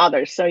down from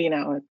others. So,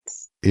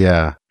 it's.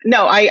 Yeah.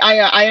 No,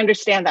 I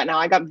understand that now.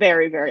 I got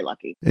very, very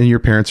lucky. And your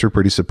parents were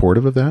pretty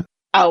supportive of that?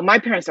 Oh, my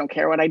parents don't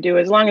care what I do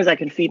as long as I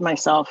can feed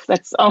myself.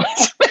 That's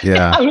always,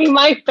 yeah. I mean,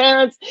 my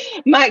parents,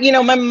 my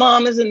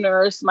mom is a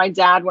nurse. My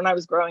dad, when I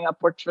was growing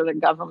up, worked for the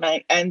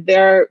government, and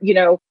they're,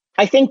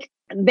 I think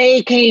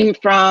they came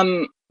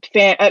from,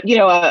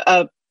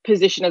 a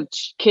position of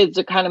kids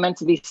are kind of meant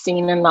to be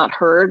seen and not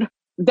heard.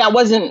 That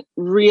wasn't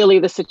really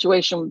the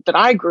situation that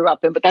I grew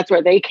up in, but that's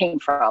where they came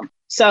from.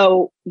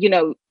 So,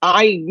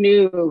 I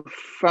knew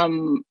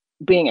from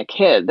being a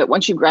kid that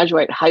once you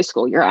graduate high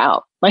school, you're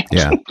out. Like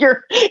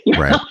you're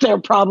right. Not their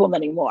problem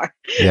anymore.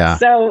 Yeah.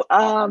 So,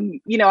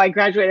 I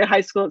graduated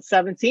high school at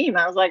 17.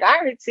 I was like,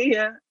 all right, see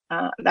ya.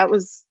 And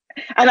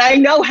I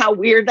know how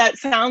weird that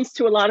sounds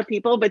to a lot of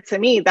people, but to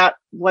me, that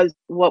was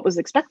what was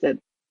expected.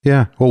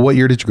 Yeah. Well, what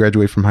year did you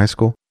graduate from high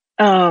school?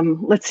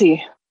 Let's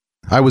see.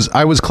 I was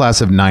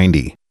class of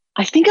 90.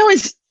 I think I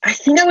was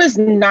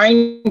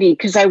 90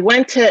 because I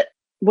went to,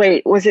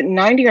 was it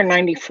 90 or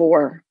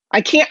 94?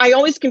 I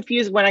always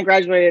confuse when I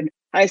graduated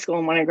high school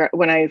and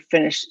when I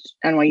finished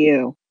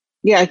NYU.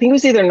 Yeah, I think it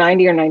was either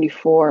 90 or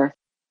 94.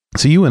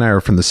 So you and I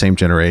are from the same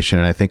generation,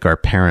 and I think our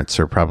parents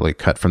are probably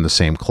cut from the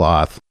same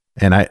cloth.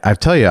 And I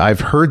tell you, I've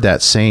heard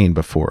that saying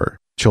before: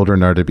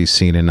 children are to be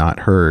seen and not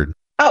heard.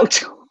 Oh,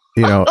 it's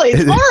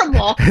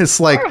horrible. It's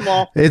like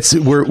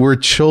horrible. We're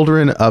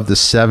children of the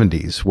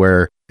 70s,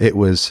 where it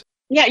was.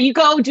 Yeah, you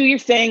go do your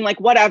thing, like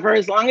whatever.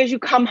 As long as you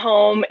come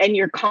home and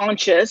you're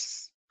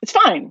conscious, it's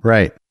fine.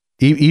 Right.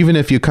 Even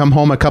if you come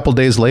home a couple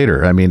days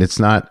later, I mean, it's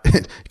not.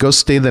 Go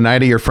stay the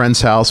night at your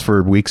friend's house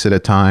for weeks at a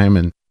time,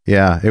 and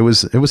yeah, it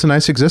was a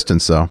nice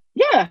existence, though.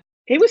 Yeah,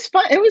 it was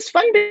fun. It was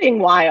fun being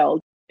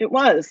wild. It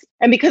was,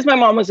 and because my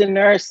mom was a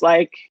nurse,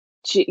 like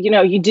she,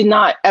 you did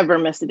not ever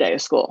miss a day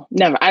of school.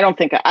 Never. I don't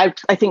think I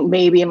think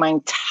maybe in my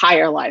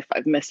entire life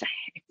I've missed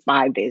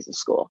 5 days of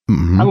school,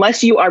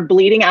 unless you are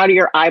bleeding out of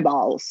your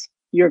eyeballs.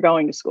 You're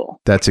going to school.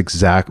 That's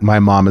exact. My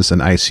mom is an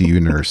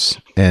ICU nurse,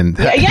 and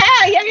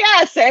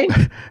same.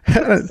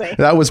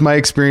 That was my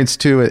experience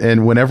too.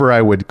 And whenever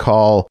I would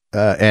call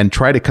and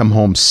try to come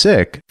home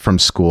sick from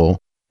school,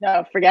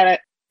 no, forget it.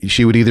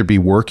 She would either be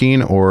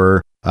working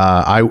or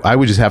I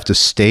would just have to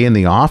stay in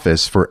the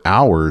office for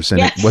hours,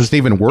 and it wasn't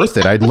even worth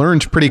it. I'd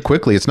learned pretty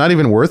quickly it's not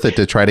even worth it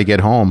to try to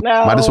get home.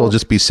 No, might as well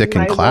just be sick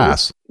in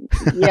class.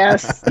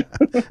 Yes.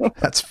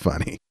 That's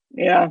funny.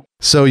 Yeah.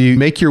 So you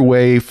make your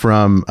way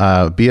from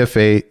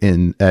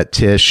BFA at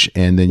Tisch,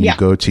 and then you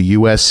go to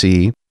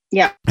USC.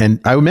 Yeah.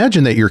 And I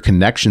imagine that your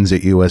connections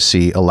at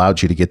USC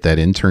allowed you to get that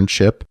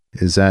internship.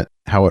 Is that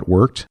how it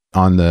worked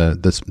on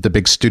the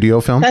big studio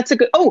film? That's a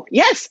good. Oh,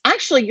 yes.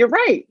 Actually, you're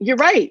right. You're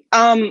right.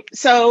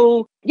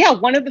 So yeah,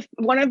 one of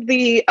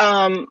the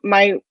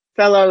my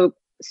fellow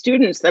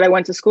students that I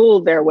went to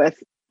school there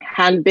with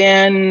had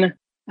been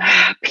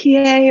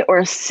PA or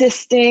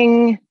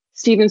assisting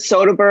Steven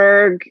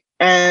Soderbergh.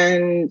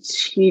 And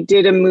he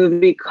did a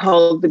movie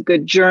called The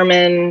Good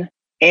German.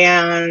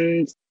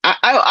 And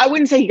I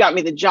wouldn't say he got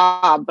me the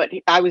job, but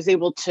I was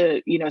able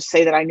to,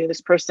 say that I knew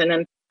this person.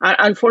 And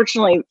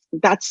unfortunately,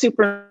 that's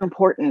super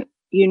important.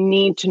 You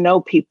need to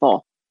know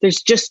people.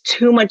 there's just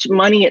too much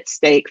money at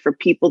stake for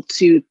people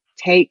to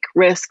take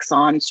risks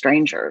on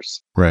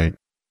strangers. Right.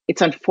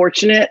 It's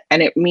unfortunate,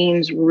 and it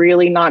means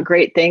really not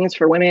great things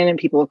for women and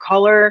people of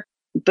color.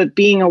 But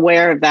being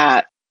aware of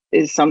that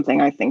is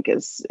something I think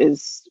it's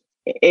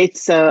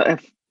an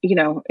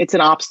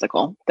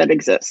obstacle that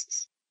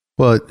exists.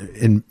 Well,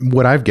 in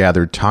what I've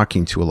gathered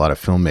talking to a lot of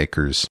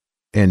filmmakers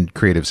and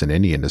creatives in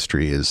any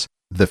industry is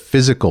the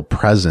physical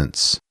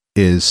presence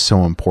is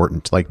so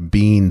important, like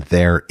being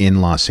there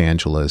in Los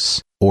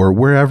Angeles or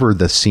wherever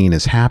the scene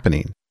is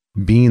happening,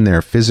 being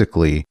there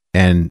physically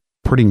and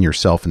putting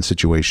yourself in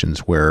situations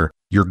where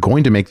you're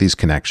going to make these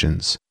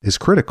connections is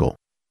critical.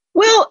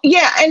 Well,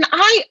 yeah. And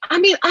I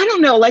mean, I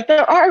don't know, like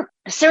there are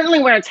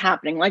certainly where it's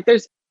happening. Like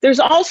there's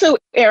also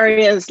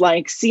areas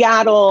like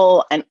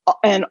Seattle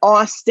and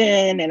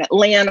Austin and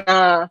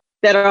Atlanta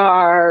that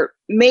are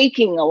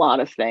making a lot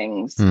of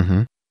things.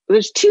 Mm-hmm.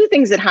 There's two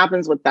things that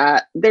happens with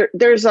that.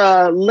 There's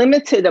a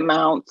limited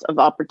amount of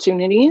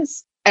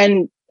opportunities,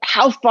 and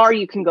how far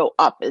you can go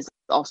up is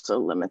also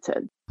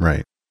limited.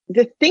 Right.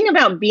 The thing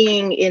about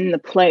being in the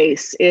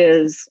place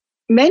is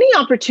many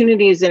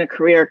opportunities in a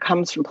career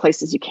comes from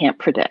places you can't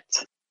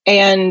predict.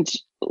 And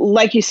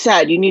like you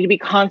said, you need to be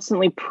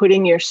constantly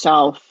putting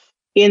yourself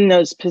in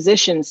those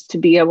positions to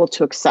be able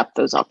to accept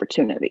those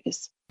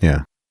opportunities.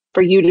 Yeah.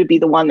 For you to be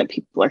the one that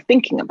people are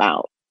thinking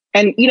about.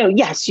 And,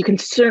 yes, you can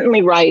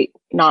certainly write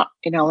not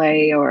in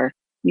LA or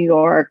New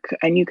York,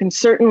 and you can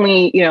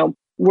certainly,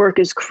 work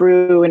as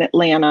crew in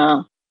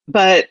Atlanta,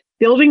 but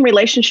building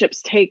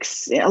relationships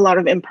takes a lot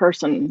of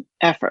in-person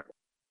effort.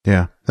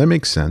 Yeah, that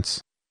makes sense.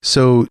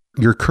 So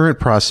your current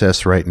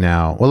process right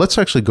now, well, let's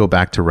actually go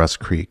back to Rust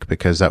Creek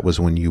because that was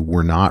when you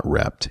were not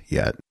repped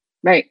yet.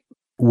 Right.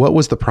 What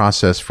was the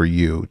process for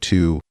you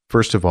to,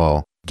 first of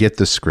all, get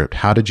the script?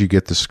 How did you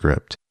get the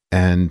script?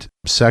 And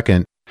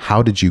second,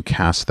 how did you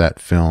cast that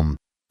film?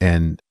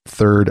 And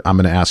third, I'm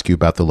going to ask you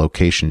about the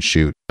location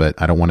shoot, but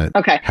I don't want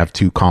to have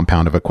too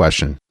compound of a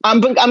question. I'm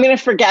going to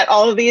forget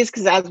all of these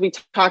because as we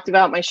talked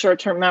about, my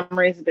short-term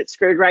memory is a bit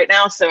screwed right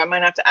now, so I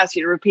might have to ask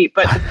you to repeat.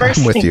 But the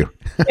first I'm with thing you.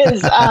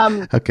 is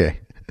okay.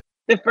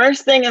 The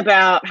first thing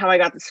about how I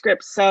got the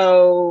script.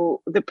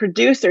 So the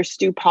producer,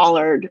 Stu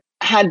Pollard,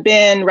 had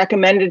been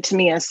recommended to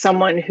me as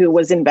someone who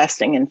was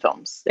investing in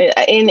films,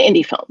 in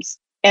indie films.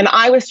 And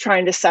I was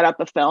trying to set up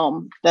a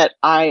film that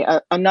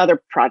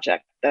another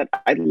project that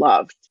I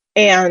loved.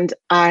 And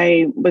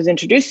I was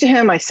introduced to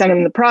him. I sent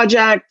him the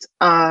project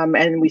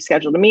and we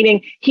scheduled a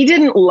meeting. He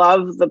didn't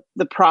love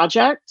the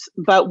project,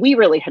 but we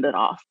really hit it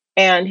off.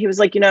 And he was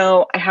like,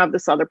 I have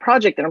this other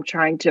project that I'm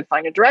trying to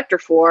find a director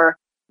for.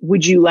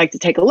 Would you like to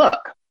take a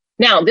look?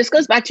 Now, this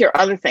goes back to your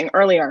other thing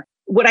earlier.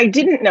 What I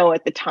didn't know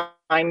at the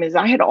time is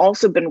I had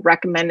also been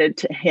recommended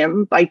to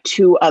him by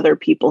two other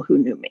people who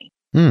knew me.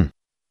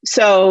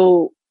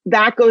 So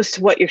that goes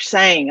to what you're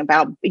saying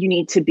about you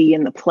need to be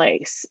in the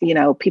place.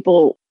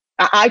 People,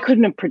 I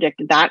couldn't have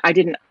predicted that. I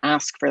didn't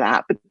ask for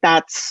that, but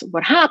that's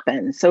what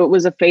happened. So it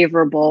was a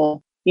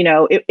favorable,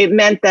 it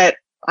meant that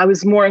I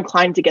was more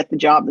inclined to get the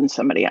job than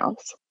somebody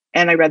else.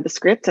 And I read the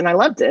script and I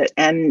loved it.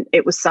 And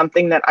it was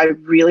something that I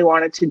really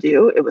wanted to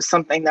do. It was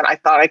something that I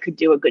thought I could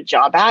do a good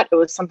job at. It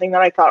was something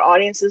that I thought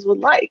audiences would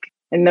like.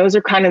 And those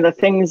are kind of the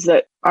things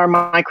that are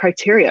my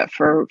criteria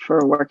for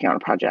working on a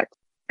project.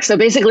 So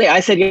basically I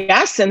said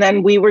yes. And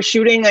then we were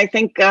shooting, I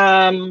think,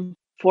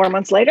 4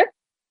 months later.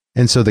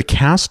 And so the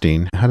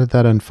casting, how did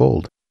that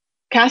unfold?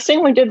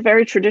 Casting, we did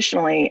very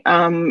traditionally.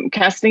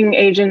 Casting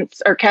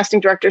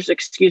directors,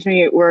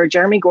 were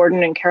Jeremy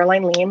Gordon and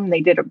Caroline Leem. They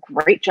did a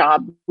great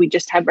job. We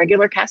just had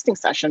regular casting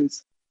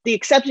sessions. The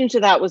exception to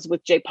that was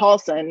with Jay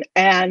Paulson,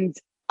 and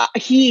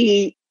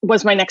he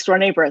was my next door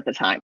neighbor at the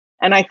time.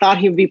 And I thought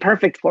he would be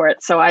perfect for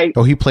it. So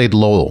he played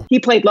Lowell. He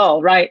played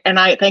Lowell, right. And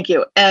thank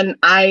you. And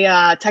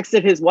I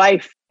texted his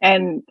wife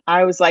and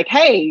I was like,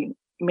 hey,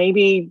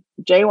 maybe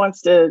Jay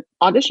wants to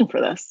audition for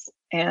this.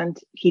 And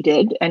he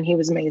did. And he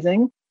was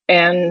amazing.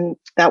 And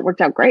that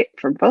worked out great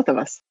for both of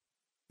us.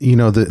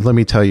 Let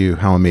me tell you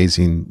how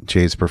amazing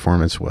Jay's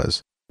performance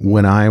was.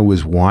 When I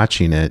was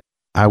watching it,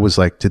 I was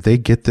like, did they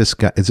get this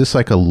guy? Is this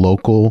like a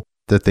local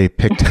that they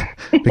picked?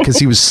 Because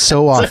he was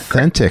so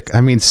authentic.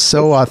 I mean,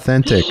 so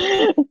authentic.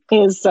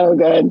 He is so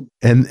good.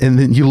 And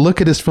then you look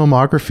at his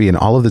filmography and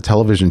all of the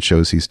television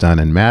shows he's done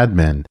and Mad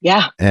Men.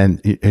 Yeah. And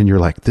you're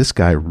like, this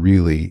guy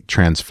really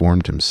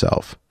transformed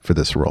himself for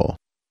this role.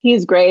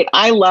 He's great.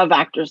 I love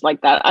actors like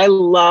that. I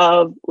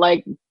love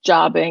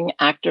jobbing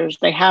actors.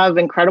 They have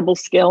incredible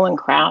skill and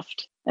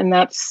craft. And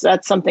that's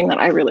something that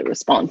I really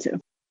respond to.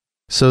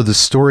 So the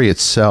story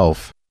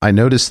itself, I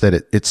noticed that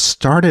it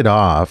started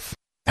off,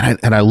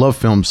 and I love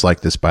films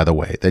like this, by the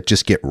way, that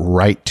just get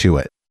right to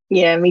it.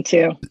 Yeah, me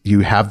too.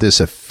 You have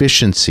this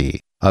efficiency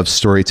of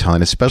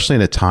storytelling, especially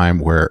in a time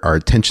where our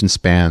attention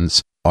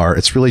spans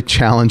it's really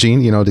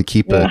challenging, to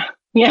keep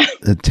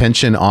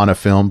attention on a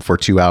film for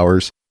 2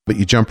 hours. But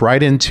you jump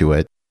right into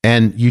it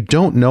and you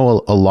don't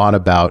know a lot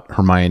about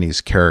Hermione's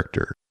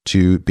character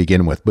to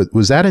begin with. But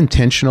was that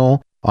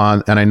intentional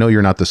on, and I know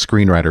you're not the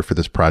screenwriter for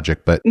this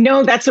project, but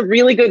No, that's a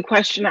really good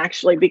question,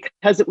 actually,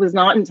 because it was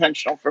not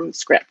intentional from the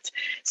script.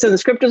 So the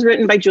script was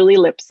written by Julie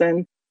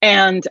Lipson,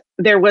 and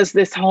there was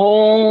this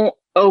whole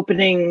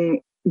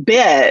opening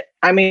bit.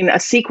 I mean, a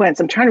sequence.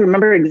 I'm trying to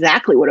remember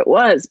exactly what it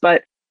was,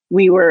 but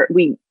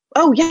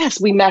oh yes,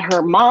 we met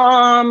her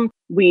mom.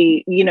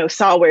 We,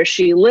 saw where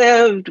she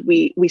lived.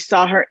 We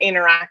saw her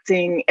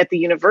interacting at the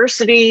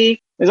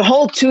university. There's a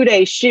whole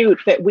 2-day shoot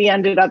that we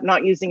ended up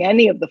not using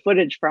any of the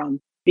footage from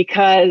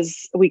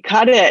because we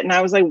cut it. And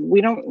I was like,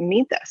 we don't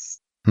need this.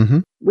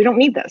 Mm-hmm. We don't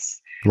need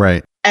this.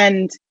 Right.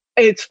 And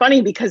it's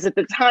funny because at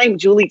the time,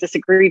 Julie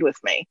disagreed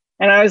with me.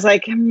 And I was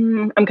like,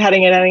 I'm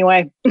cutting it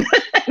anyway.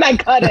 And I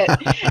cut it.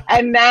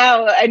 and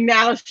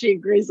now she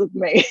agrees with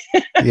me.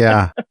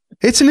 Yeah.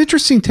 It's an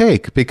interesting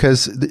take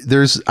because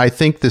there's, I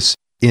think, this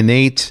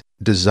innate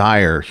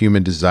desire,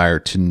 human desire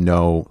to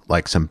know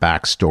like some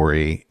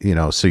backstory,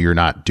 so you're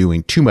not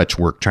doing too much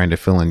work trying to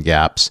fill in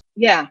gaps.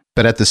 Yeah.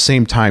 But at the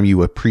same time,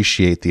 you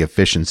appreciate the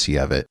efficiency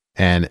of it.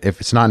 And if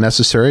it's not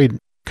necessary,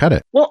 cut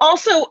it. Well,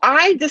 also,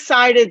 I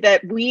decided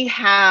that we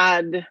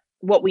had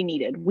what we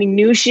needed. We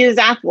knew she is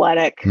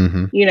athletic.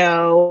 Mm-hmm.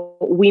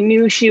 We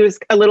knew she was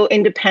a little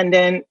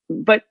independent,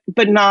 but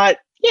not,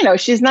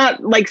 she's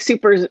not like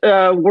super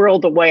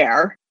world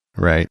aware.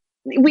 Right.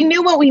 We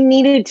knew what we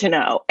needed to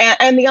know.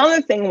 And the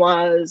other thing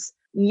was,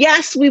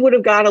 yes, we would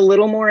have got a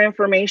little more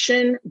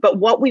information, but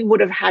what we would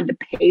have had to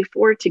pay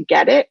for to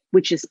get it,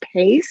 which is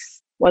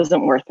pace,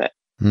 wasn't worth it.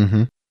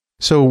 Mm-hmm.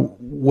 So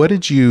what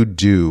did you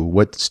do?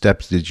 What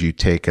steps did you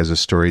take as a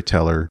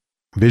storyteller,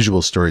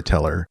 visual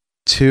storyteller,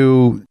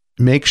 to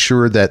make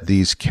sure that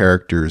these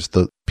characters,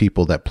 the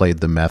people that played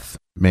the meth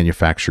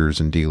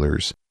manufacturers and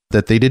dealers,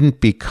 that they didn't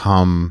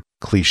become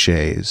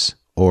cliches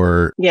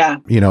or,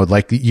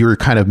 like you're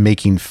kind of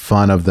making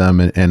fun of them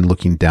and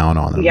looking down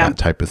on them, that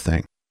type of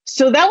thing?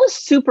 So that was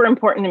super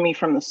important to me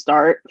from the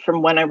start,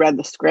 from when I read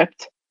the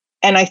script.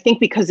 And I think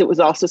because it was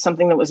also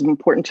something that was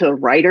important to the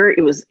writer,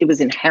 it was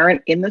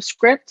inherent in the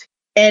script.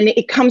 And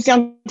it comes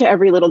down to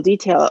every little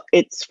detail.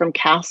 It's from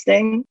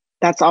casting.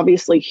 That's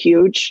obviously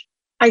huge.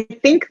 I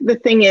think the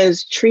thing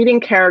is treating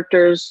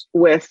characters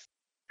with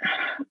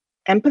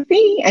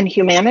empathy and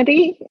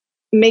humanity,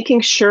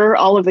 making sure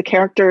all of the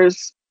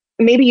characters,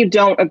 maybe you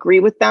don't agree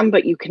with them,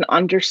 but you can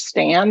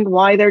understand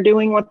why they're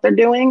doing what they're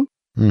doing.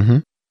 Mm-hmm.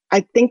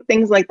 I think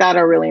things like that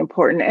are really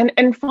important,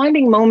 and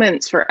finding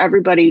moments for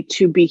everybody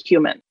to be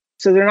human.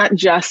 So they're not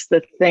just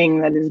the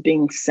thing that is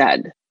being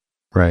said.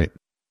 Right.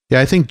 Yeah,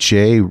 I think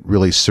Jay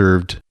really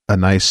served a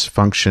nice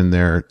function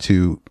there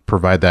to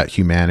provide that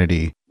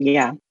humanity.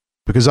 Yeah.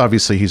 Because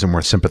obviously he's a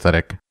more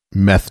sympathetic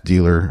meth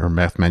dealer or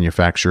meth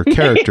manufacturer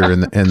character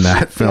in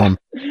that film.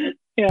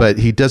 Yeah. But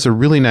he does a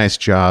really nice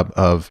job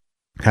of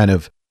kind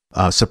of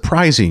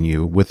surprising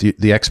you with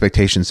the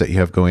expectations that you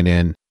have going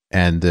in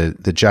and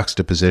the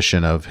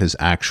juxtaposition of his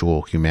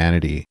actual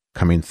humanity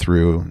coming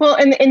through. Well,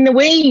 and the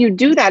way you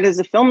do that as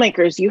a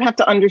filmmaker is you have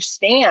to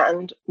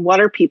understand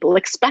what are people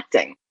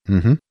expecting.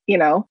 Mm-hmm.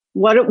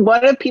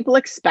 What do people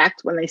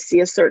expect when they see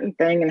a certain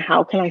thing, and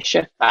how can I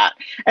shift that?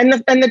 And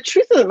the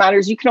truth of the matter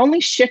is you can only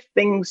shift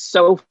things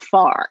so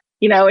far.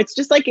 It's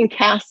just like in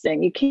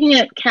casting. You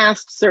can't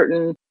cast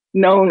certain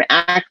known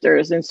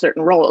actors in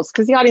certain roles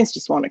because the audience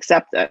just won't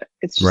accept it.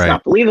 It's just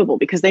not believable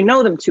because they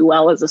know them too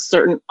well as a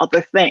certain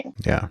other thing.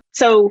 Yeah.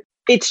 So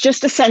it's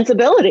just a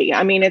sensibility.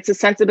 I mean, it's a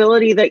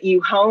sensibility that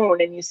you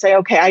hone and you say,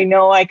 okay, I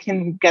know I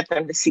can get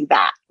them to see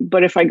that.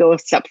 But if I go a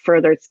step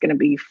further, it's going to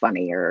be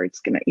funny or it's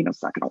going to,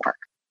 it's not going to work.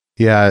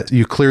 Yeah.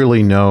 You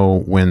clearly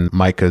know when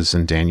Micah's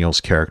and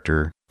Daniel's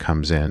character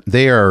comes in.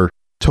 They are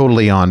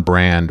totally on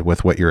brand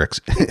with what your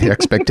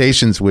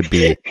expectations would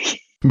be.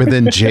 But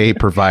then Jay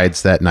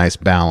provides that nice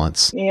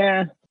balance.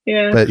 Yeah.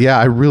 Yeah. But yeah,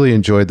 I really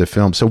enjoyed the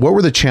film. So what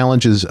were the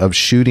challenges of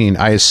shooting,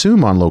 I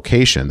assume on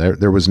location?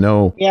 There was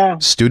no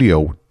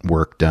studio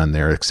work done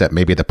there except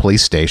maybe the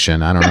police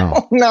station. I don't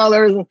know.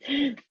 No,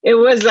 it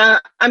was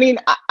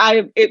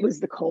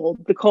the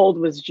cold. The cold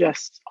was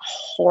just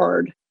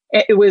hard.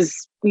 It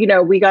was,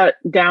 we got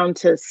down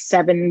to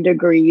 7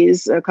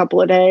 degrees a couple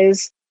of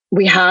days.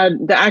 We had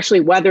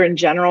weather in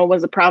general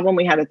was a problem.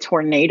 We had a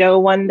tornado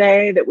one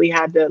day that we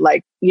had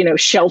to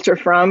shelter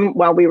from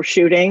while we were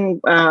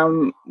shooting.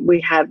 We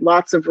had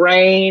lots of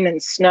rain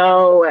and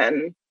snow,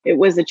 and it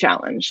was a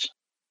challenge.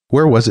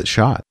 Where was it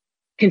shot?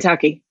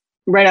 Kentucky,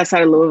 right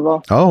outside of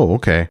Louisville. Oh,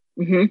 okay.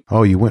 Mm-hmm.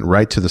 Oh, you went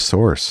right to the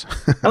source.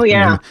 Oh,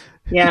 yeah.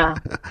 Yeah.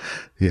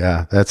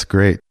 Yeah, that's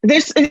great.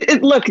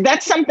 Look,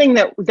 that's something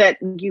that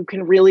you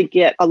can really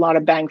get a lot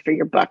of bang for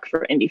your buck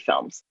for indie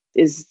films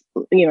is,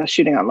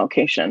 shooting on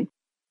location.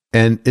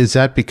 And is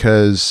that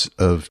because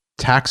of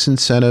tax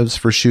incentives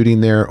for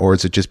shooting there, or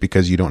is it just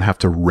because you don't have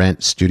to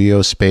rent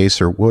studio space,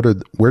 or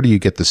where do you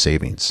get the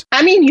savings?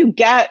 I mean, you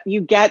get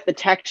the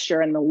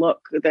texture and the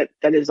look that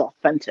is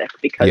authentic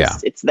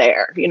because it's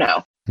there,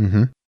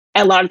 Mm-hmm.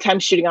 A lot of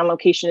times shooting on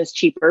location is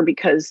cheaper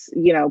because,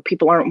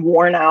 people aren't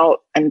worn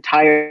out and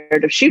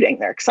tired of shooting.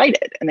 They're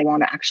excited and they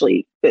want to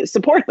actually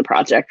support the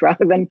project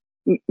rather than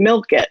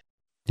milk it.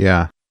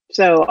 Yeah.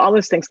 So all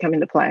those things come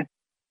into play.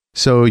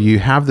 So you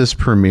have this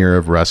premiere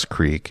of Rust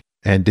Creek,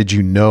 and did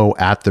you know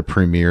at the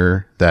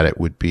premiere that it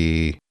would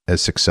be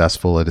as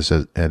successful as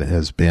it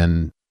has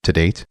been to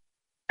date?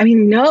 I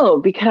mean, no,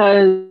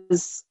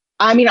 because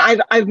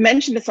I've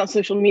mentioned this on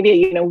social media.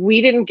 You know,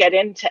 we didn't get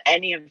into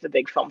any of the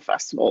big film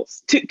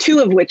festivals, two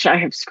of which I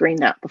have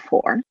screened at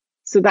before.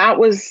 So that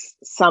was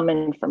some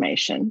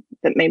information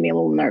that made me a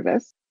little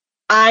nervous.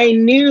 I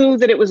knew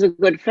that it was a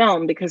good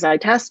film because I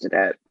tested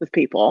it with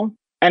people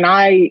and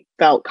I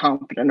felt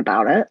confident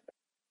about it.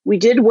 We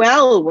did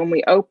well when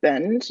we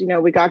opened. You know,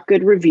 we got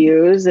good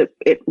reviews. It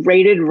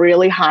rated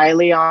really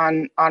highly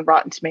on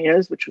Rotten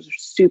Tomatoes, which was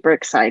super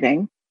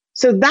exciting.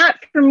 So that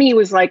for me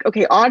was like,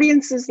 okay,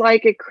 audiences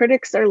like it,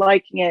 critics are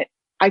liking it.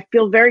 I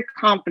feel very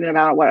confident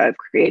about what I've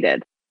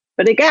created.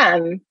 But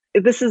again,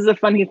 this is a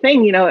funny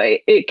thing, you know,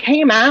 it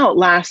came out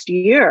last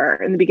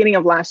year, in the beginning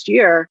of last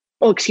year.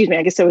 Oh, excuse me,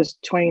 I guess it was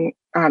 20.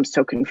 I'm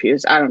so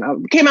confused. I don't know.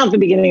 It came out at the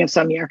beginning of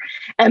some year.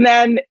 And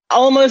then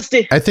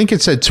I think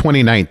it said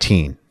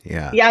 2019.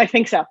 Yeah. Yeah, I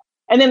think so.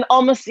 And then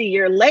almost a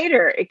year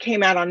later, it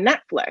came out on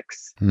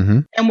Netflix. Mm-hmm.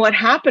 And what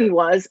happened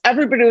was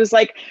everybody was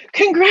like,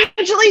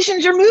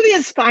 congratulations, your movie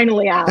is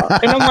finally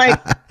out. And I'm like,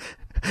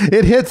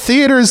 it hit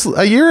theaters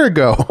a year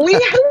ago. we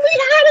had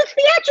a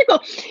theatrical.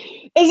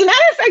 As a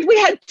matter of fact, we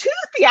had 2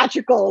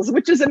 theatricals,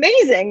 which is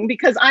amazing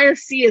because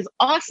IFC is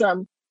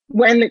awesome.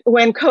 When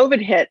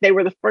COVID hit, they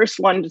were the first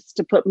ones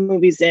to put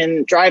movies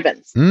in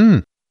drive-ins.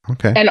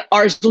 Okay. And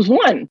ours was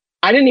one.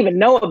 I didn't even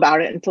know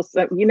about it until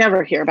you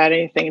never hear about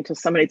anything until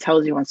somebody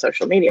tells you on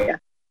social media.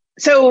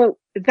 So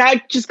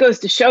that just goes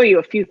to show you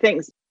a few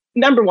things.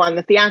 Number one,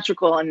 the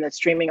theatrical and the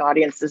streaming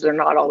audiences are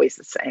not always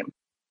the same.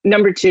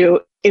 Number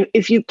two,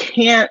 if you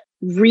can't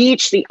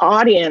reach the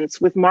audience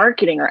with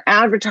marketing or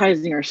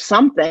advertising or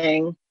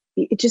something,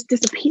 it just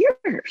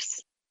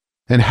disappears.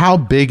 And how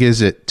big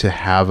is it to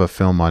have a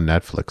film on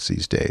Netflix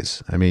these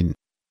days? I mean,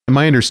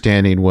 my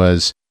understanding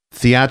was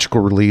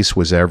theatrical release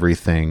was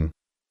everything.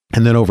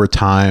 And then over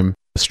time,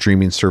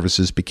 streaming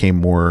services became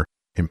more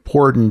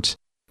important.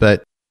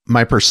 But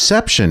my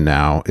perception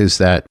now is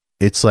that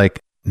it's like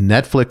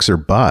Netflix or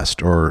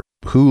bust, or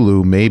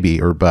Hulu maybe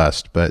or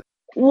bust. But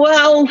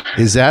well,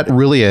 is that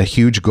really a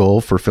huge goal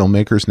for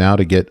filmmakers now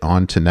to get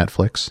onto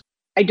Netflix?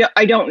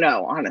 I don't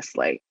know,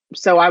 honestly.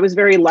 So I was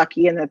very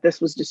lucky in that this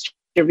was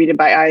distributed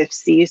by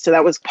IFC. So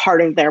that was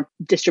part of their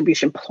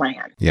distribution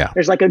plan. Yeah.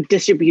 There's like a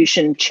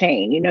distribution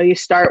chain. You know, you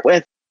start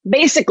with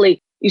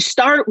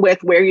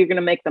where you're going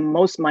to make the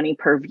most money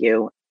per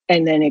view,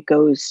 and then it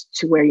goes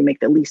to where you make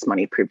the least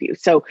money per view.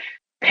 So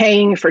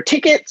paying for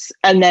tickets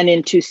and then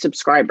into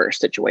subscriber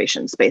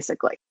situations,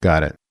 basically.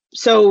 Got it.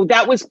 So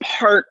that was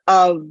part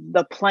of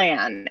the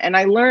plan. And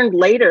I learned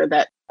later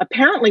that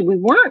apparently we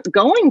weren't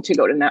going to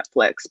go to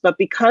Netflix, but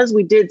because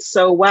we did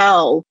so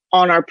well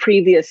on our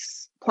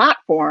previous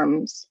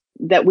platforms,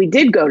 that we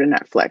did go to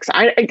Netflix.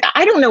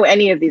 I don't know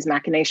any of these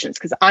machinations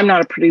because I'm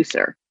not a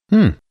producer.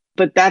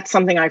 But that's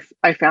something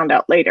I found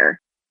out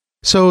later.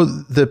 So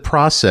the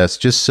process,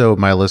 just so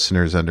my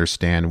listeners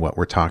understand what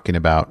we're talking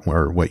about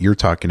or what you're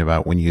talking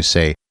about when you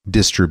say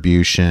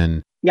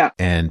distribution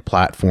and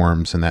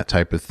platforms and that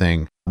type of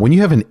thing. When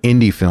you have an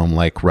indie film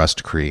like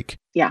Rust Creek,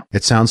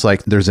 it sounds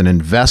like there's an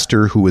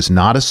investor who is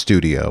not a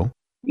studio.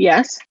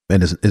 Yes.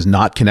 And is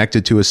not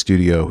connected to a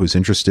studio, who's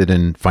interested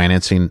in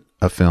financing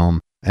a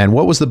film. And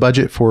what was the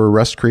budget for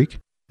Rust Creek,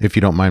 if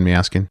you don't mind me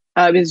asking?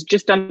 It was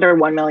just under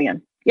 1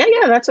 million. Yeah,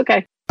 that's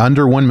okay.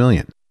 Under 1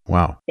 million.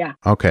 Wow. Yeah.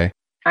 Okay.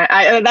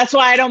 I that's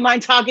why I don't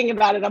mind talking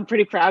about it. I'm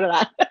pretty proud of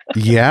that.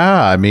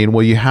 Yeah. I mean,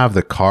 well, you have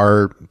the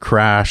car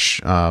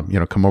crash,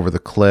 come over the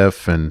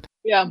cliff. And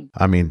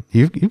I mean,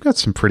 you've got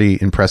some pretty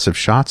impressive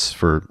shots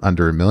for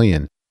under $1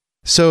 million.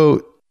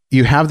 So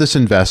you have this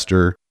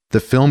investor, the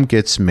film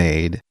gets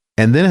made,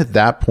 and then at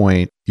that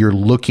point, you're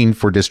looking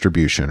for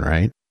distribution,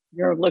 right?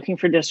 You're looking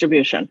for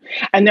distribution.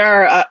 And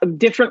there are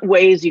different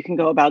ways you can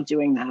go about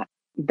doing that.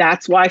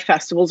 That's why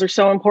festivals are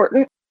so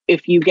important.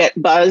 If you get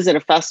buzz at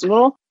a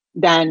festival,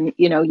 then,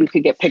 you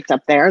could get picked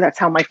up there. That's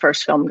how my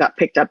first film got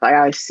picked up by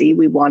IFC.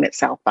 We won at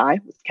South by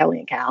with Kelly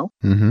and Cal.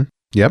 Mm-hmm.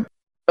 Yep.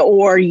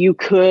 Or you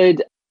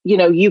could,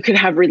 you could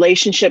have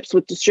relationships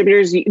with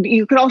distributors.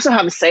 You could also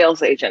have a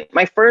sales agent.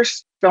 My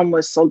first film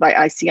was sold by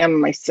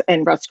ICM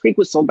and Rust Creek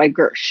was sold by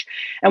Gersh.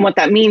 And what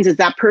that means is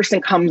that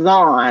person comes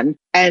on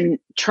and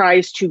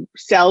tries to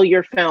sell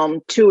your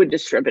film to a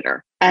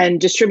distributor.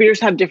 And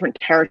distributors have different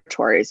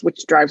territories,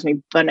 which drives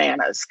me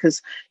bananas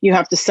because you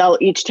have to sell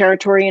each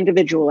territory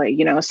individually,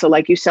 So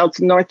like you sell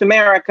to North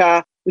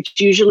America,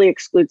 which usually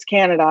excludes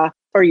Canada,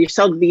 or you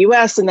sell to the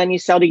US and then you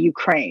sell to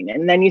Ukraine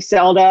and then you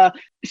sell to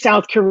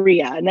South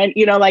Korea. And then,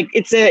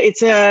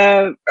 it's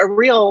a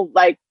real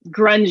like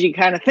grungy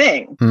kind of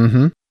thing.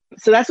 Mm-hmm.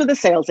 So that's what the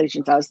sales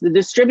agent does. The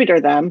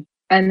distributor then,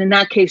 and in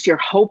that case, you're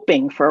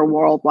hoping for a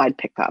worldwide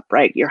pickup,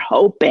 right? You're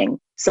hoping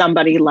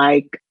somebody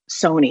like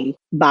Sony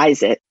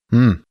buys it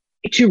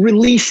to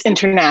release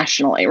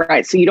internationally,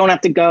 right? So you don't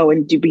have to go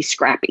and be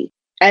scrappy.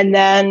 And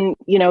then,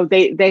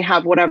 they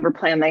have whatever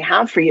plan they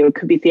have for you. It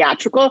could be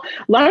theatrical.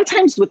 A lot of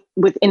times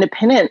with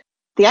independent,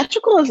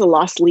 theatrical is a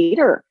lost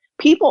leader.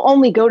 people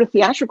only go to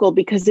theatrical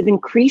because it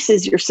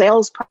increases your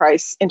sales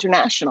price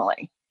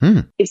internationally.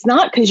 It's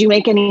not because you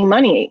make any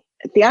money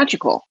at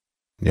theatrical.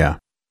 Yeah.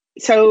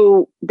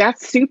 So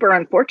that's super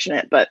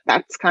unfortunate, but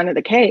that's kind of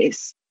the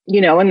case,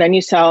 and then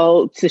you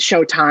sell to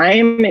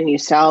Showtime and you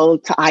sell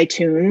to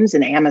iTunes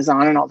and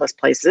Amazon and all those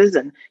places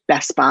and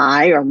Best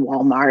Buy or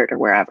Walmart or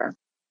wherever.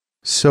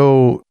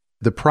 So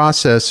the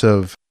process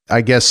of,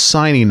 I guess,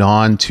 signing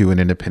on to an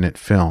independent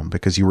film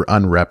because you were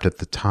unrepped at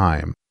the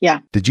time. Yeah.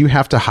 Did you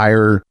have to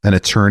hire an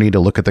attorney to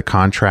look at the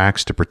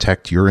contracts to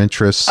protect your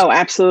interests? Oh,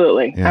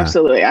 absolutely. Yeah.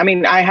 Absolutely. I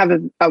mean, I have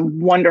a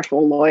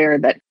wonderful lawyer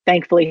that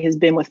thankfully has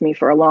been with me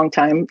for a long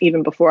time,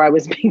 even before I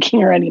was making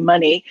her any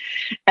money.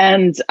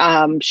 And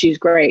she's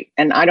great.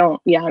 And I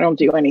don't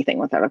do anything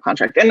without a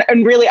contract. And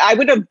really, I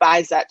would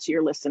advise that to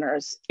your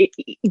listeners.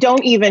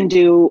 Don't even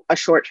do a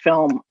short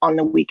film on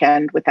the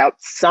weekend without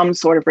some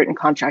sort of written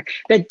contract.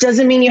 That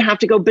doesn't mean you have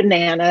to go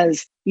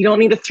bananas. You don't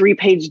need a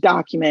 3-page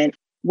document.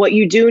 What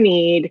you do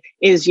need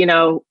is,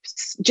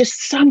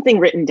 just something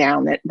written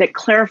down that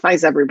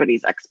clarifies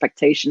everybody's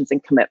expectations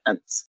and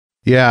commitments.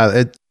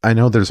 Yeah, I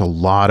know there's a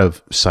lot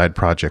of side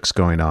projects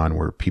going on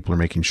where people are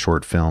making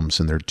short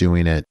films and they're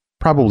doing it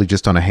probably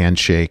just on a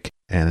handshake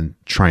and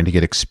trying to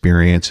get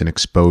experience and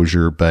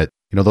exposure. But,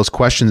 those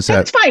questions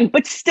that's fine,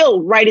 but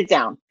still write it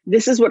down.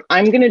 This is what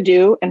I'm going to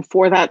do. And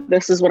for that,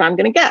 this is what I'm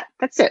going to get.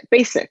 That's it.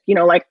 Basic,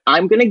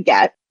 I'm going to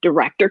get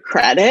director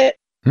credit.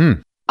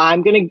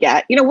 I'm going to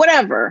get,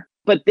 whatever.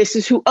 But this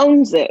is who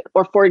owns it.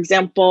 Or for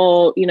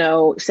example,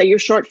 say your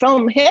short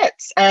film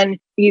hits and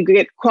you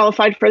get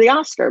qualified for the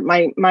Oscar.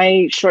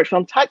 My short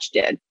film Touch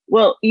did.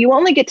 Well, you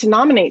only get to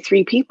nominate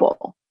 3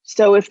 people.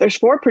 So if there's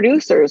 4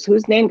 producers,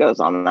 whose name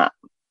goes on that?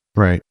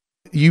 Right.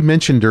 You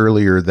mentioned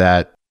earlier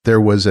that there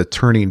was a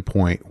turning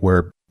point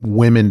where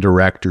women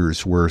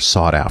directors were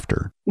sought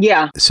after.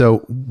 Yeah. So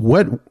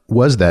what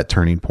was that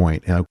turning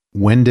point?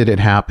 When did it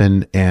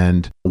happen?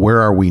 And where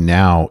are we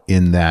now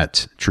in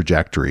that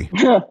trajectory?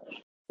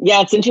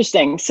 Yeah, it's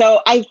interesting.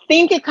 So I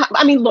think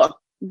look,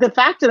 the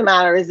fact of the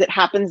matter is it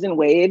happens in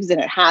waves,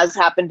 and it has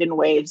happened in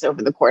waves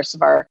over the course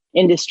of our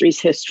industry's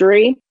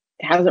history.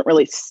 It hasn't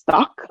really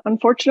stuck,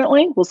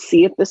 unfortunately. We'll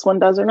see if this one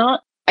does or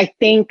not. I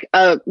think,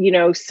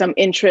 some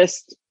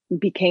interest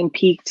became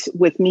piqued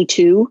with Me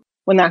Too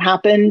when that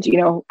happened,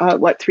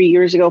 3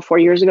 years ago, 4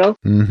 years ago.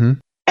 Mm-hmm.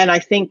 And I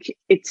think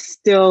it's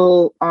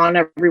still on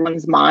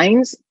everyone's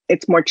minds.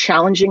 It's more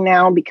challenging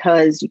now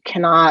because you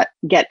cannot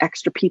get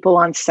extra people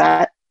on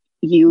set.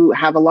 You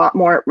have a lot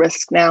more at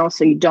risk now,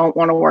 so you don't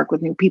want to work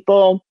with new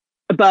people.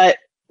 But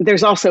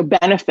there's also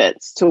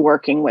benefits to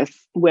working with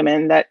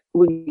women that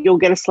you'll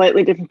get a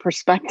slightly different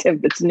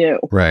perspective that's new.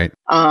 Right.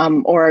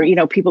 Or,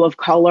 people of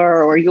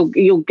color, or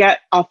you'll get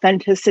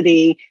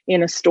authenticity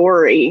in a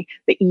story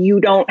that you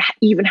don't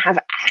even have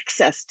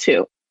access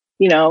to.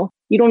 You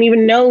don't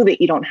even know that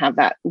you don't have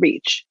that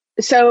reach.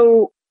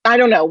 So I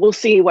don't know. We'll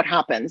see what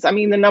happens. I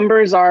mean, the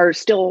numbers are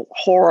still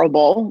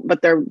horrible,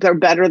 but they're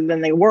better than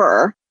they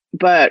were.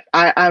 But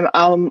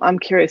I'm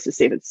curious to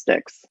see if it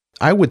sticks.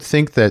 I would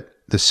think that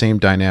the same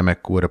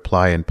dynamic would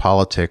apply in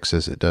politics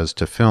as it does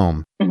to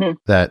film. Mm-hmm.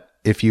 That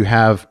if you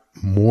have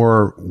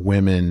more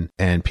women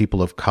and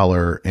people of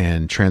color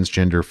and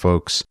transgender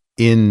folks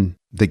in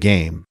the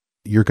game,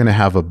 you're going to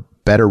have a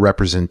better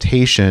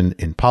representation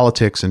in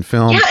politics and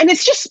film. Yeah, and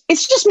it's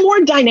just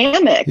more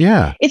dynamic.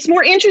 Yeah. It's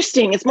more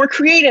interesting, it's more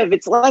creative,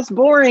 it's less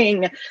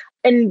boring.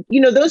 And,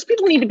 those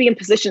people need to be in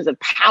positions of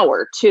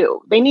power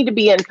too. They need to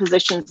be in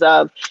positions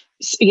of,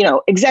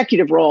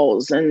 executive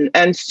roles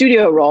and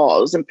studio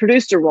roles and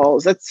producer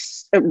roles.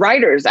 That's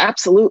writers.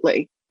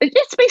 Absolutely.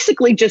 It's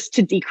basically just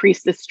to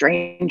decrease the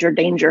stranger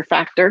danger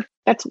factor.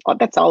 That's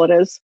all it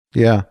is.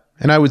 Yeah.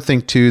 And I would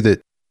think too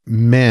that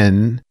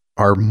men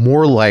are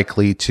more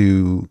likely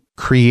to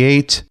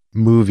create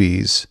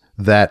movies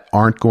that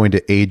aren't going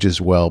to age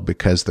as well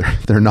because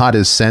they're not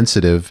as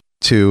sensitive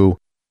to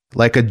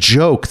like a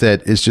joke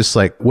that is just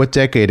like, what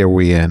decade are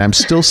we in? I'm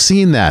still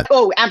seeing that.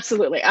 Oh,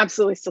 absolutely.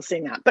 Absolutely still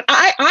seeing that. But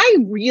I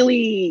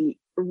really,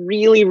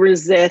 really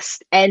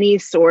resist any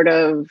sort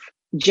of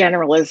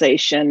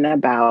generalization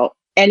about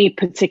any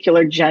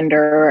particular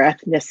gender or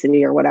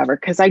ethnicity or whatever.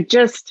 Because I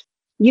just,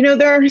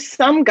 there are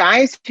some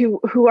guys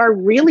who are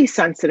really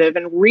sensitive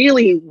and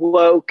really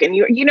woke, and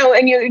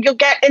you'll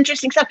get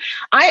interesting stuff.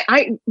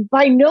 I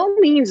by no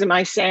means am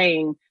I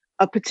saying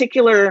a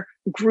particular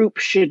group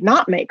should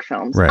not make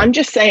films. Right. I'm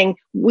just saying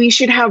we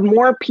should have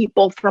more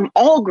people from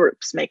all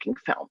groups making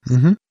films.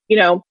 Mm-hmm.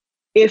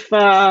 If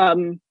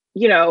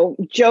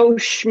Joe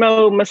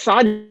Schmo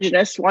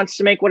misogynist wants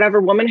to make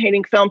whatever woman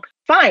hating film,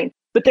 fine.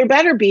 But there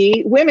better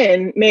be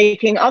women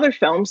making other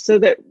films so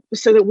that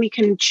we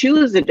can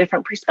choose a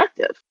different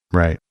perspective.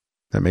 Right.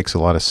 That makes a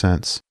lot of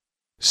sense.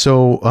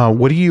 So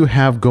what do you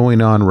have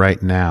going on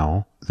right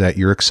now that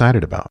you're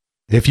excited about?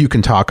 If you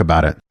can talk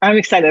about it. I'm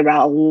excited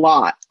about a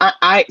lot.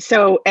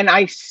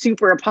 I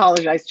super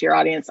apologize to your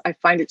audience. I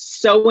find it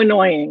so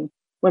annoying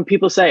when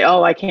people say,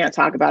 oh, I can't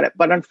talk about it.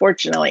 But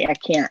unfortunately, I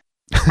can't.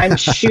 I'm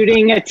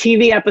shooting a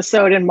TV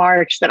episode in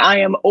March that I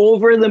am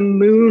over the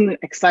moon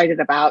excited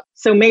about.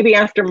 So maybe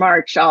after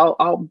March,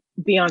 I'll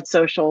be on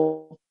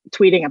social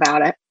tweeting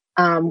about it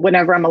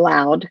whenever I'm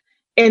allowed.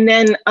 And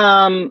then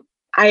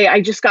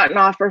I just got an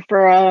offer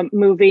for a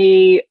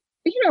movie,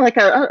 like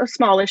a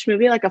smallish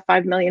movie, like a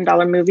 $5 million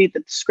movie.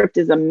 The script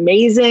is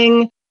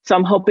amazing. So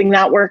I'm hoping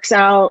that works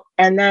out.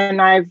 And then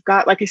I've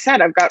got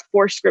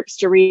 4 scripts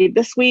to read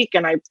this week.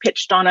 And I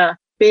pitched on a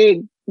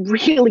big,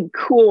 really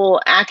cool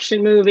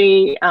action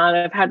movie.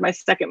 I've had my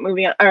second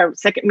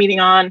meeting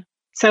on.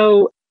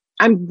 So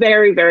I'm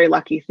very, very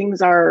lucky.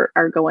 Things are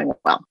going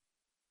well.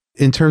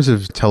 In terms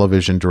of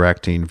television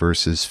directing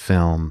versus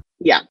film,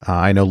 yeah,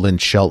 I know Lynn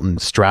Shelton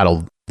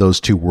straddled those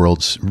two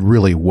worlds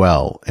really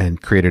well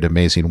and created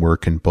amazing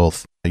work in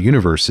both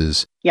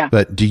universes. Yeah.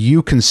 But do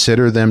you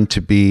consider them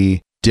to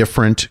be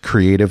different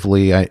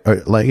creatively?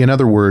 Like, in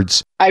other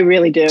words, I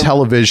really do.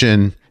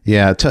 Television.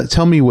 Yeah.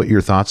 Tell me what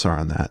your thoughts are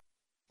on that.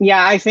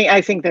 Yeah, I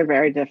think they're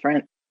very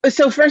different.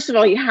 So first of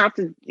all, you have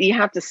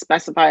to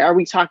specify, are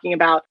we talking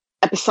about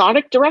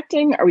episodic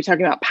directing? Are we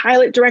talking about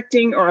pilot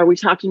directing? Or are we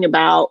talking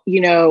about,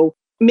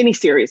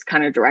 miniseries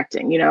kind of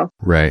directing,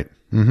 Right.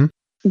 Mm-hmm.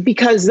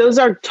 Because those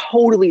are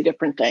totally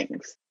different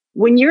things.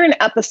 When you're an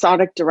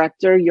episodic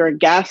director, you're a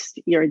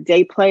guest, you're a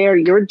day player,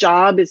 your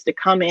job is to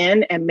come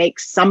in and make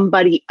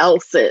somebody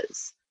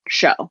else's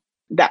show.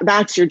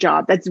 That's your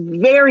job. That's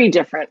very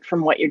different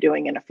from what you're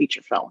doing in a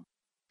feature film.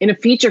 In a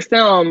feature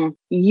film,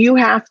 you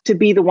have to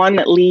be the one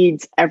that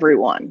leads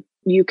everyone.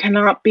 You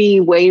cannot be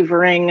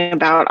wavering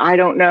about, I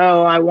don't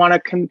know, I want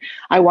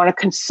to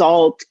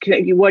consult.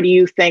 What do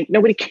you think?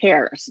 Nobody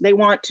cares. They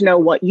want to know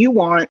what you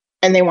want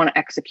and they want to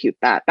execute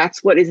that.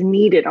 That's what is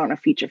needed on a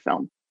feature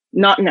film.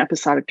 Not in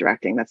episodic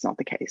directing. That's not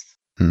the case.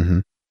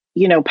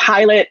 Mm-hmm.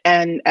 Pilot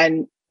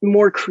and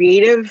more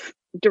creative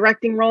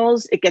directing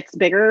roles, it gets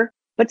bigger,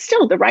 but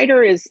still the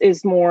writer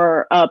is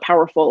more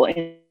powerful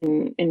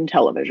in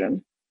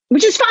television.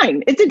 Which is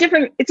fine. It's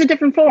a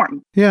different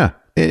form. Yeah.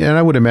 And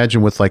I would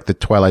imagine with like the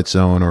Twilight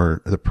Zone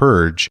or the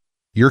Purge,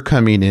 you're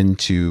coming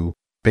into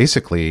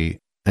basically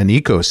an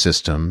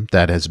ecosystem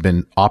that has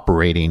been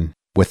operating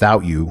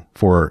without you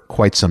for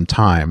quite some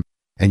time.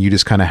 And you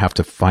just kind of have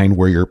to find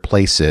where your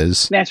place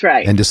is. That's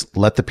right. And just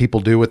let the people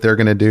do what they're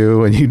going to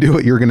do and you do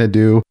what you're going to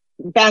do.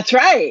 That's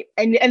right.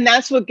 And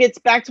that's what gets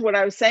back to what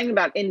I was saying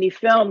about indie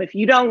film. If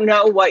you don't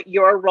know what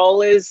your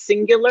role is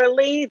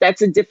singularly,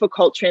 that's a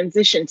difficult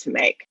transition to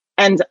make.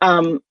 And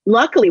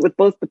luckily, with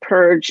both The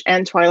Purge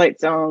and Twilight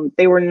Zone,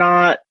 they're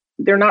not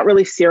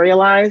really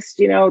serialized.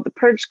 The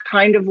Purge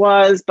kind of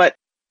was, but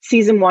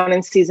season 1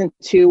 and season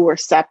 2 were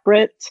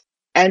separate.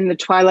 And the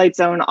Twilight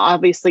Zone,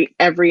 obviously,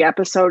 every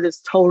episode is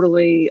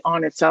totally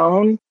on its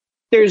own.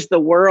 There's the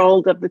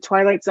world of the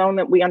Twilight Zone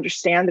that we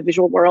understand, the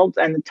visual world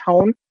and the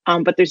tone,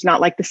 but there's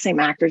not like the same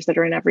actors that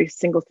are in every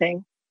single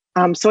thing.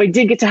 So I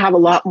did get to have a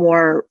lot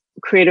more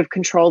creative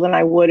control than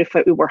I would if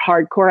it were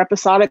hardcore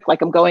episodic.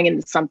 Like I'm going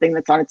into something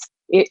that's on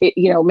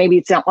maybe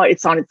it's on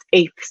its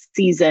 8th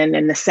season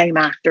and the same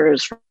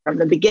actors from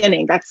the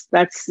beginning. That's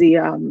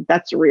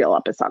real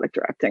episodic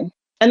directing,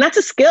 and that's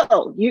a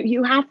skill.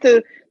 You have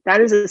to. That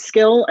is a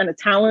skill and a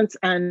talent,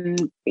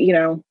 and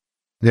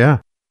Yeah.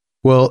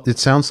 Well, it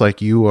sounds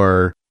like you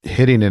are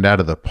hitting it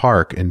out of the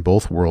park in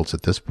both worlds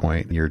at this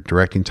point. You're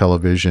directing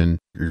television.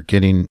 You're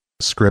getting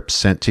scripts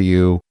sent to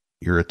you.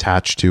 You're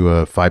attached to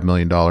a $5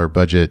 million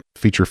budget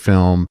feature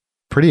film.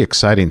 Pretty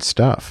exciting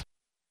stuff.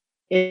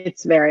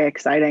 It's very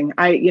exciting.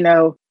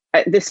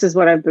 This is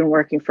what I've been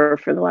working for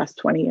the last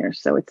 20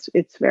 years. So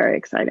it's very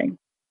exciting.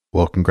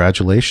 Well,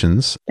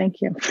 congratulations.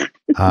 Thank you.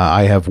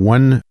 I have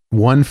one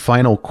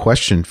final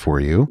question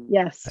for you.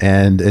 Yes.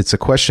 And it's a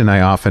question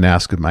I often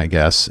ask my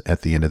guests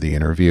at the end of the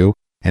interview.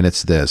 And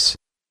it's this: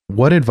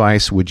 what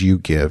advice would you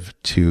give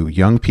to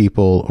young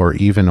people or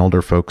even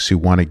older folks who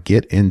want to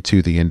get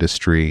into the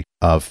industry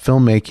of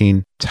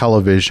filmmaking,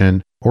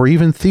 television, or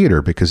even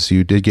theater? Because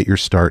you did get your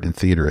start in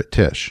theater at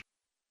Tisch.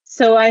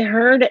 So I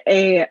heard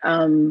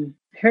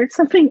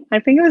something. I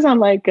think it was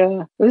on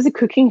it was a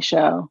cooking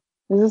show.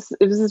 It was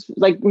this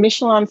like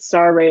Michelin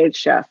star rated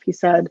chef.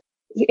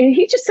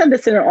 He just said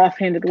this in an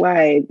offhanded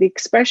way. The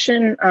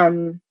expression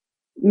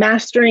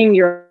mastering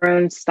your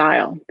own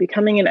style,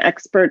 becoming an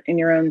expert in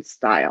your own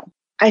style.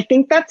 I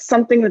think that's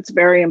something that's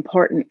very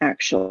important,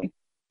 actually.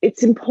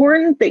 It's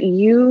important that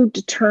you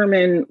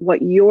determine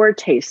what your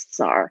tastes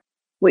are,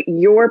 what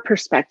your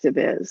perspective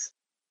is,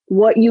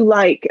 what you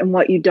like and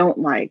what you don't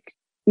like,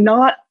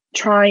 not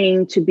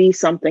trying to be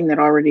something that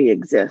already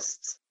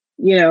exists.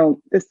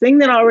 The thing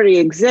that already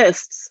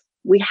exists,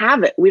 we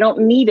have it. We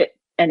don't need it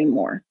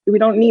anymore. We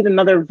don't need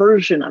another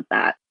version of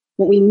that.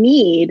 What we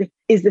need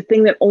is the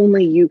thing that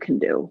only you can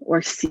do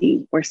or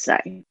see or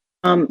say.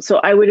 So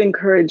I would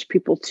encourage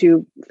people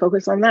to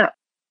focus on that.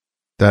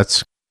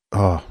 That's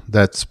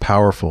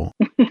powerful.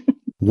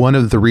 One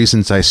of the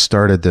reasons I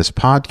started this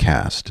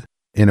podcast,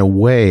 in a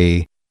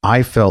way,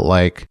 I felt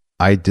like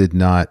I did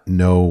not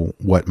know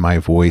what my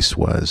voice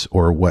was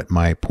or what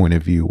my point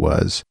of view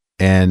was.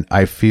 And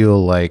I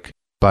feel like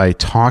by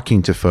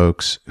talking to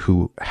folks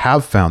who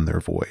have found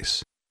their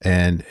voice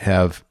and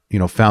have,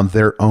 found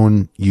their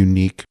own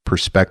unique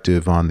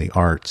perspective on the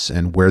arts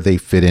and where they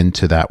fit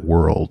into that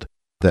world,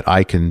 that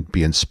I can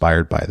be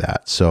inspired by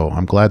that. So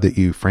I'm glad that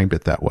you framed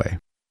it that way.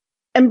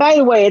 And by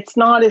the way, it's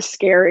not as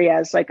scary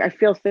as I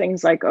feel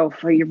things like, oh,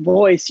 for your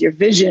voice, your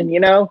vision,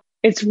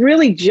 it's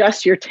really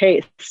just your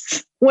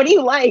tastes. What do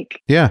you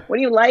like? Yeah. What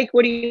do you like?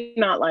 What do you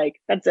not like?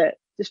 That's it.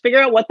 Just figure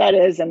out what that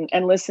is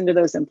and listen to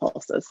those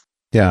impulses.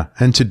 Yeah.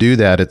 And to do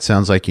that, it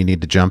sounds like you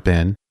need to jump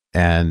in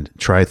and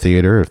try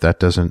theater. If that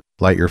doesn't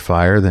light your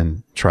fire,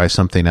 then try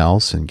something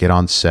else and get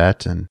on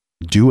set and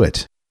do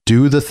it.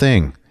 Do the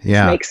thing.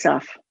 Yeah. Make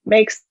stuff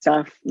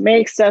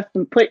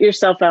and put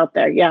yourself out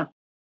there. Yeah.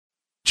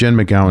 Jen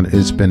McGowan,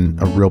 it's been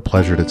a real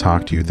pleasure to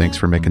talk to you. Thanks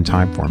for making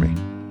time for me.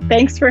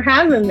 Thanks for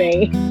having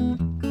me.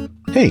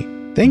 Hey,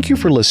 thank you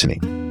for listening,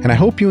 and I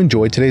hope you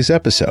enjoyed today's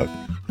episode.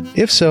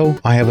 If so,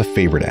 I have a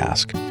favor to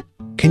ask.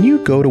 Can you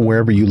go to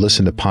wherever you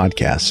listen to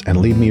podcasts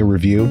and leave me a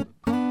review?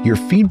 Your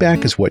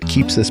feedback is what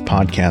keeps this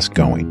podcast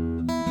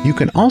going. You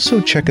can also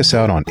check us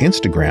out on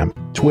Instagram,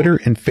 Twitter,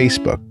 and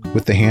Facebook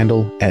with the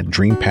handle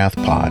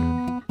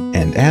 @DreamPathPod.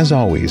 And as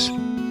always,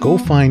 go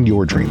find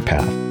your dream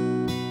path.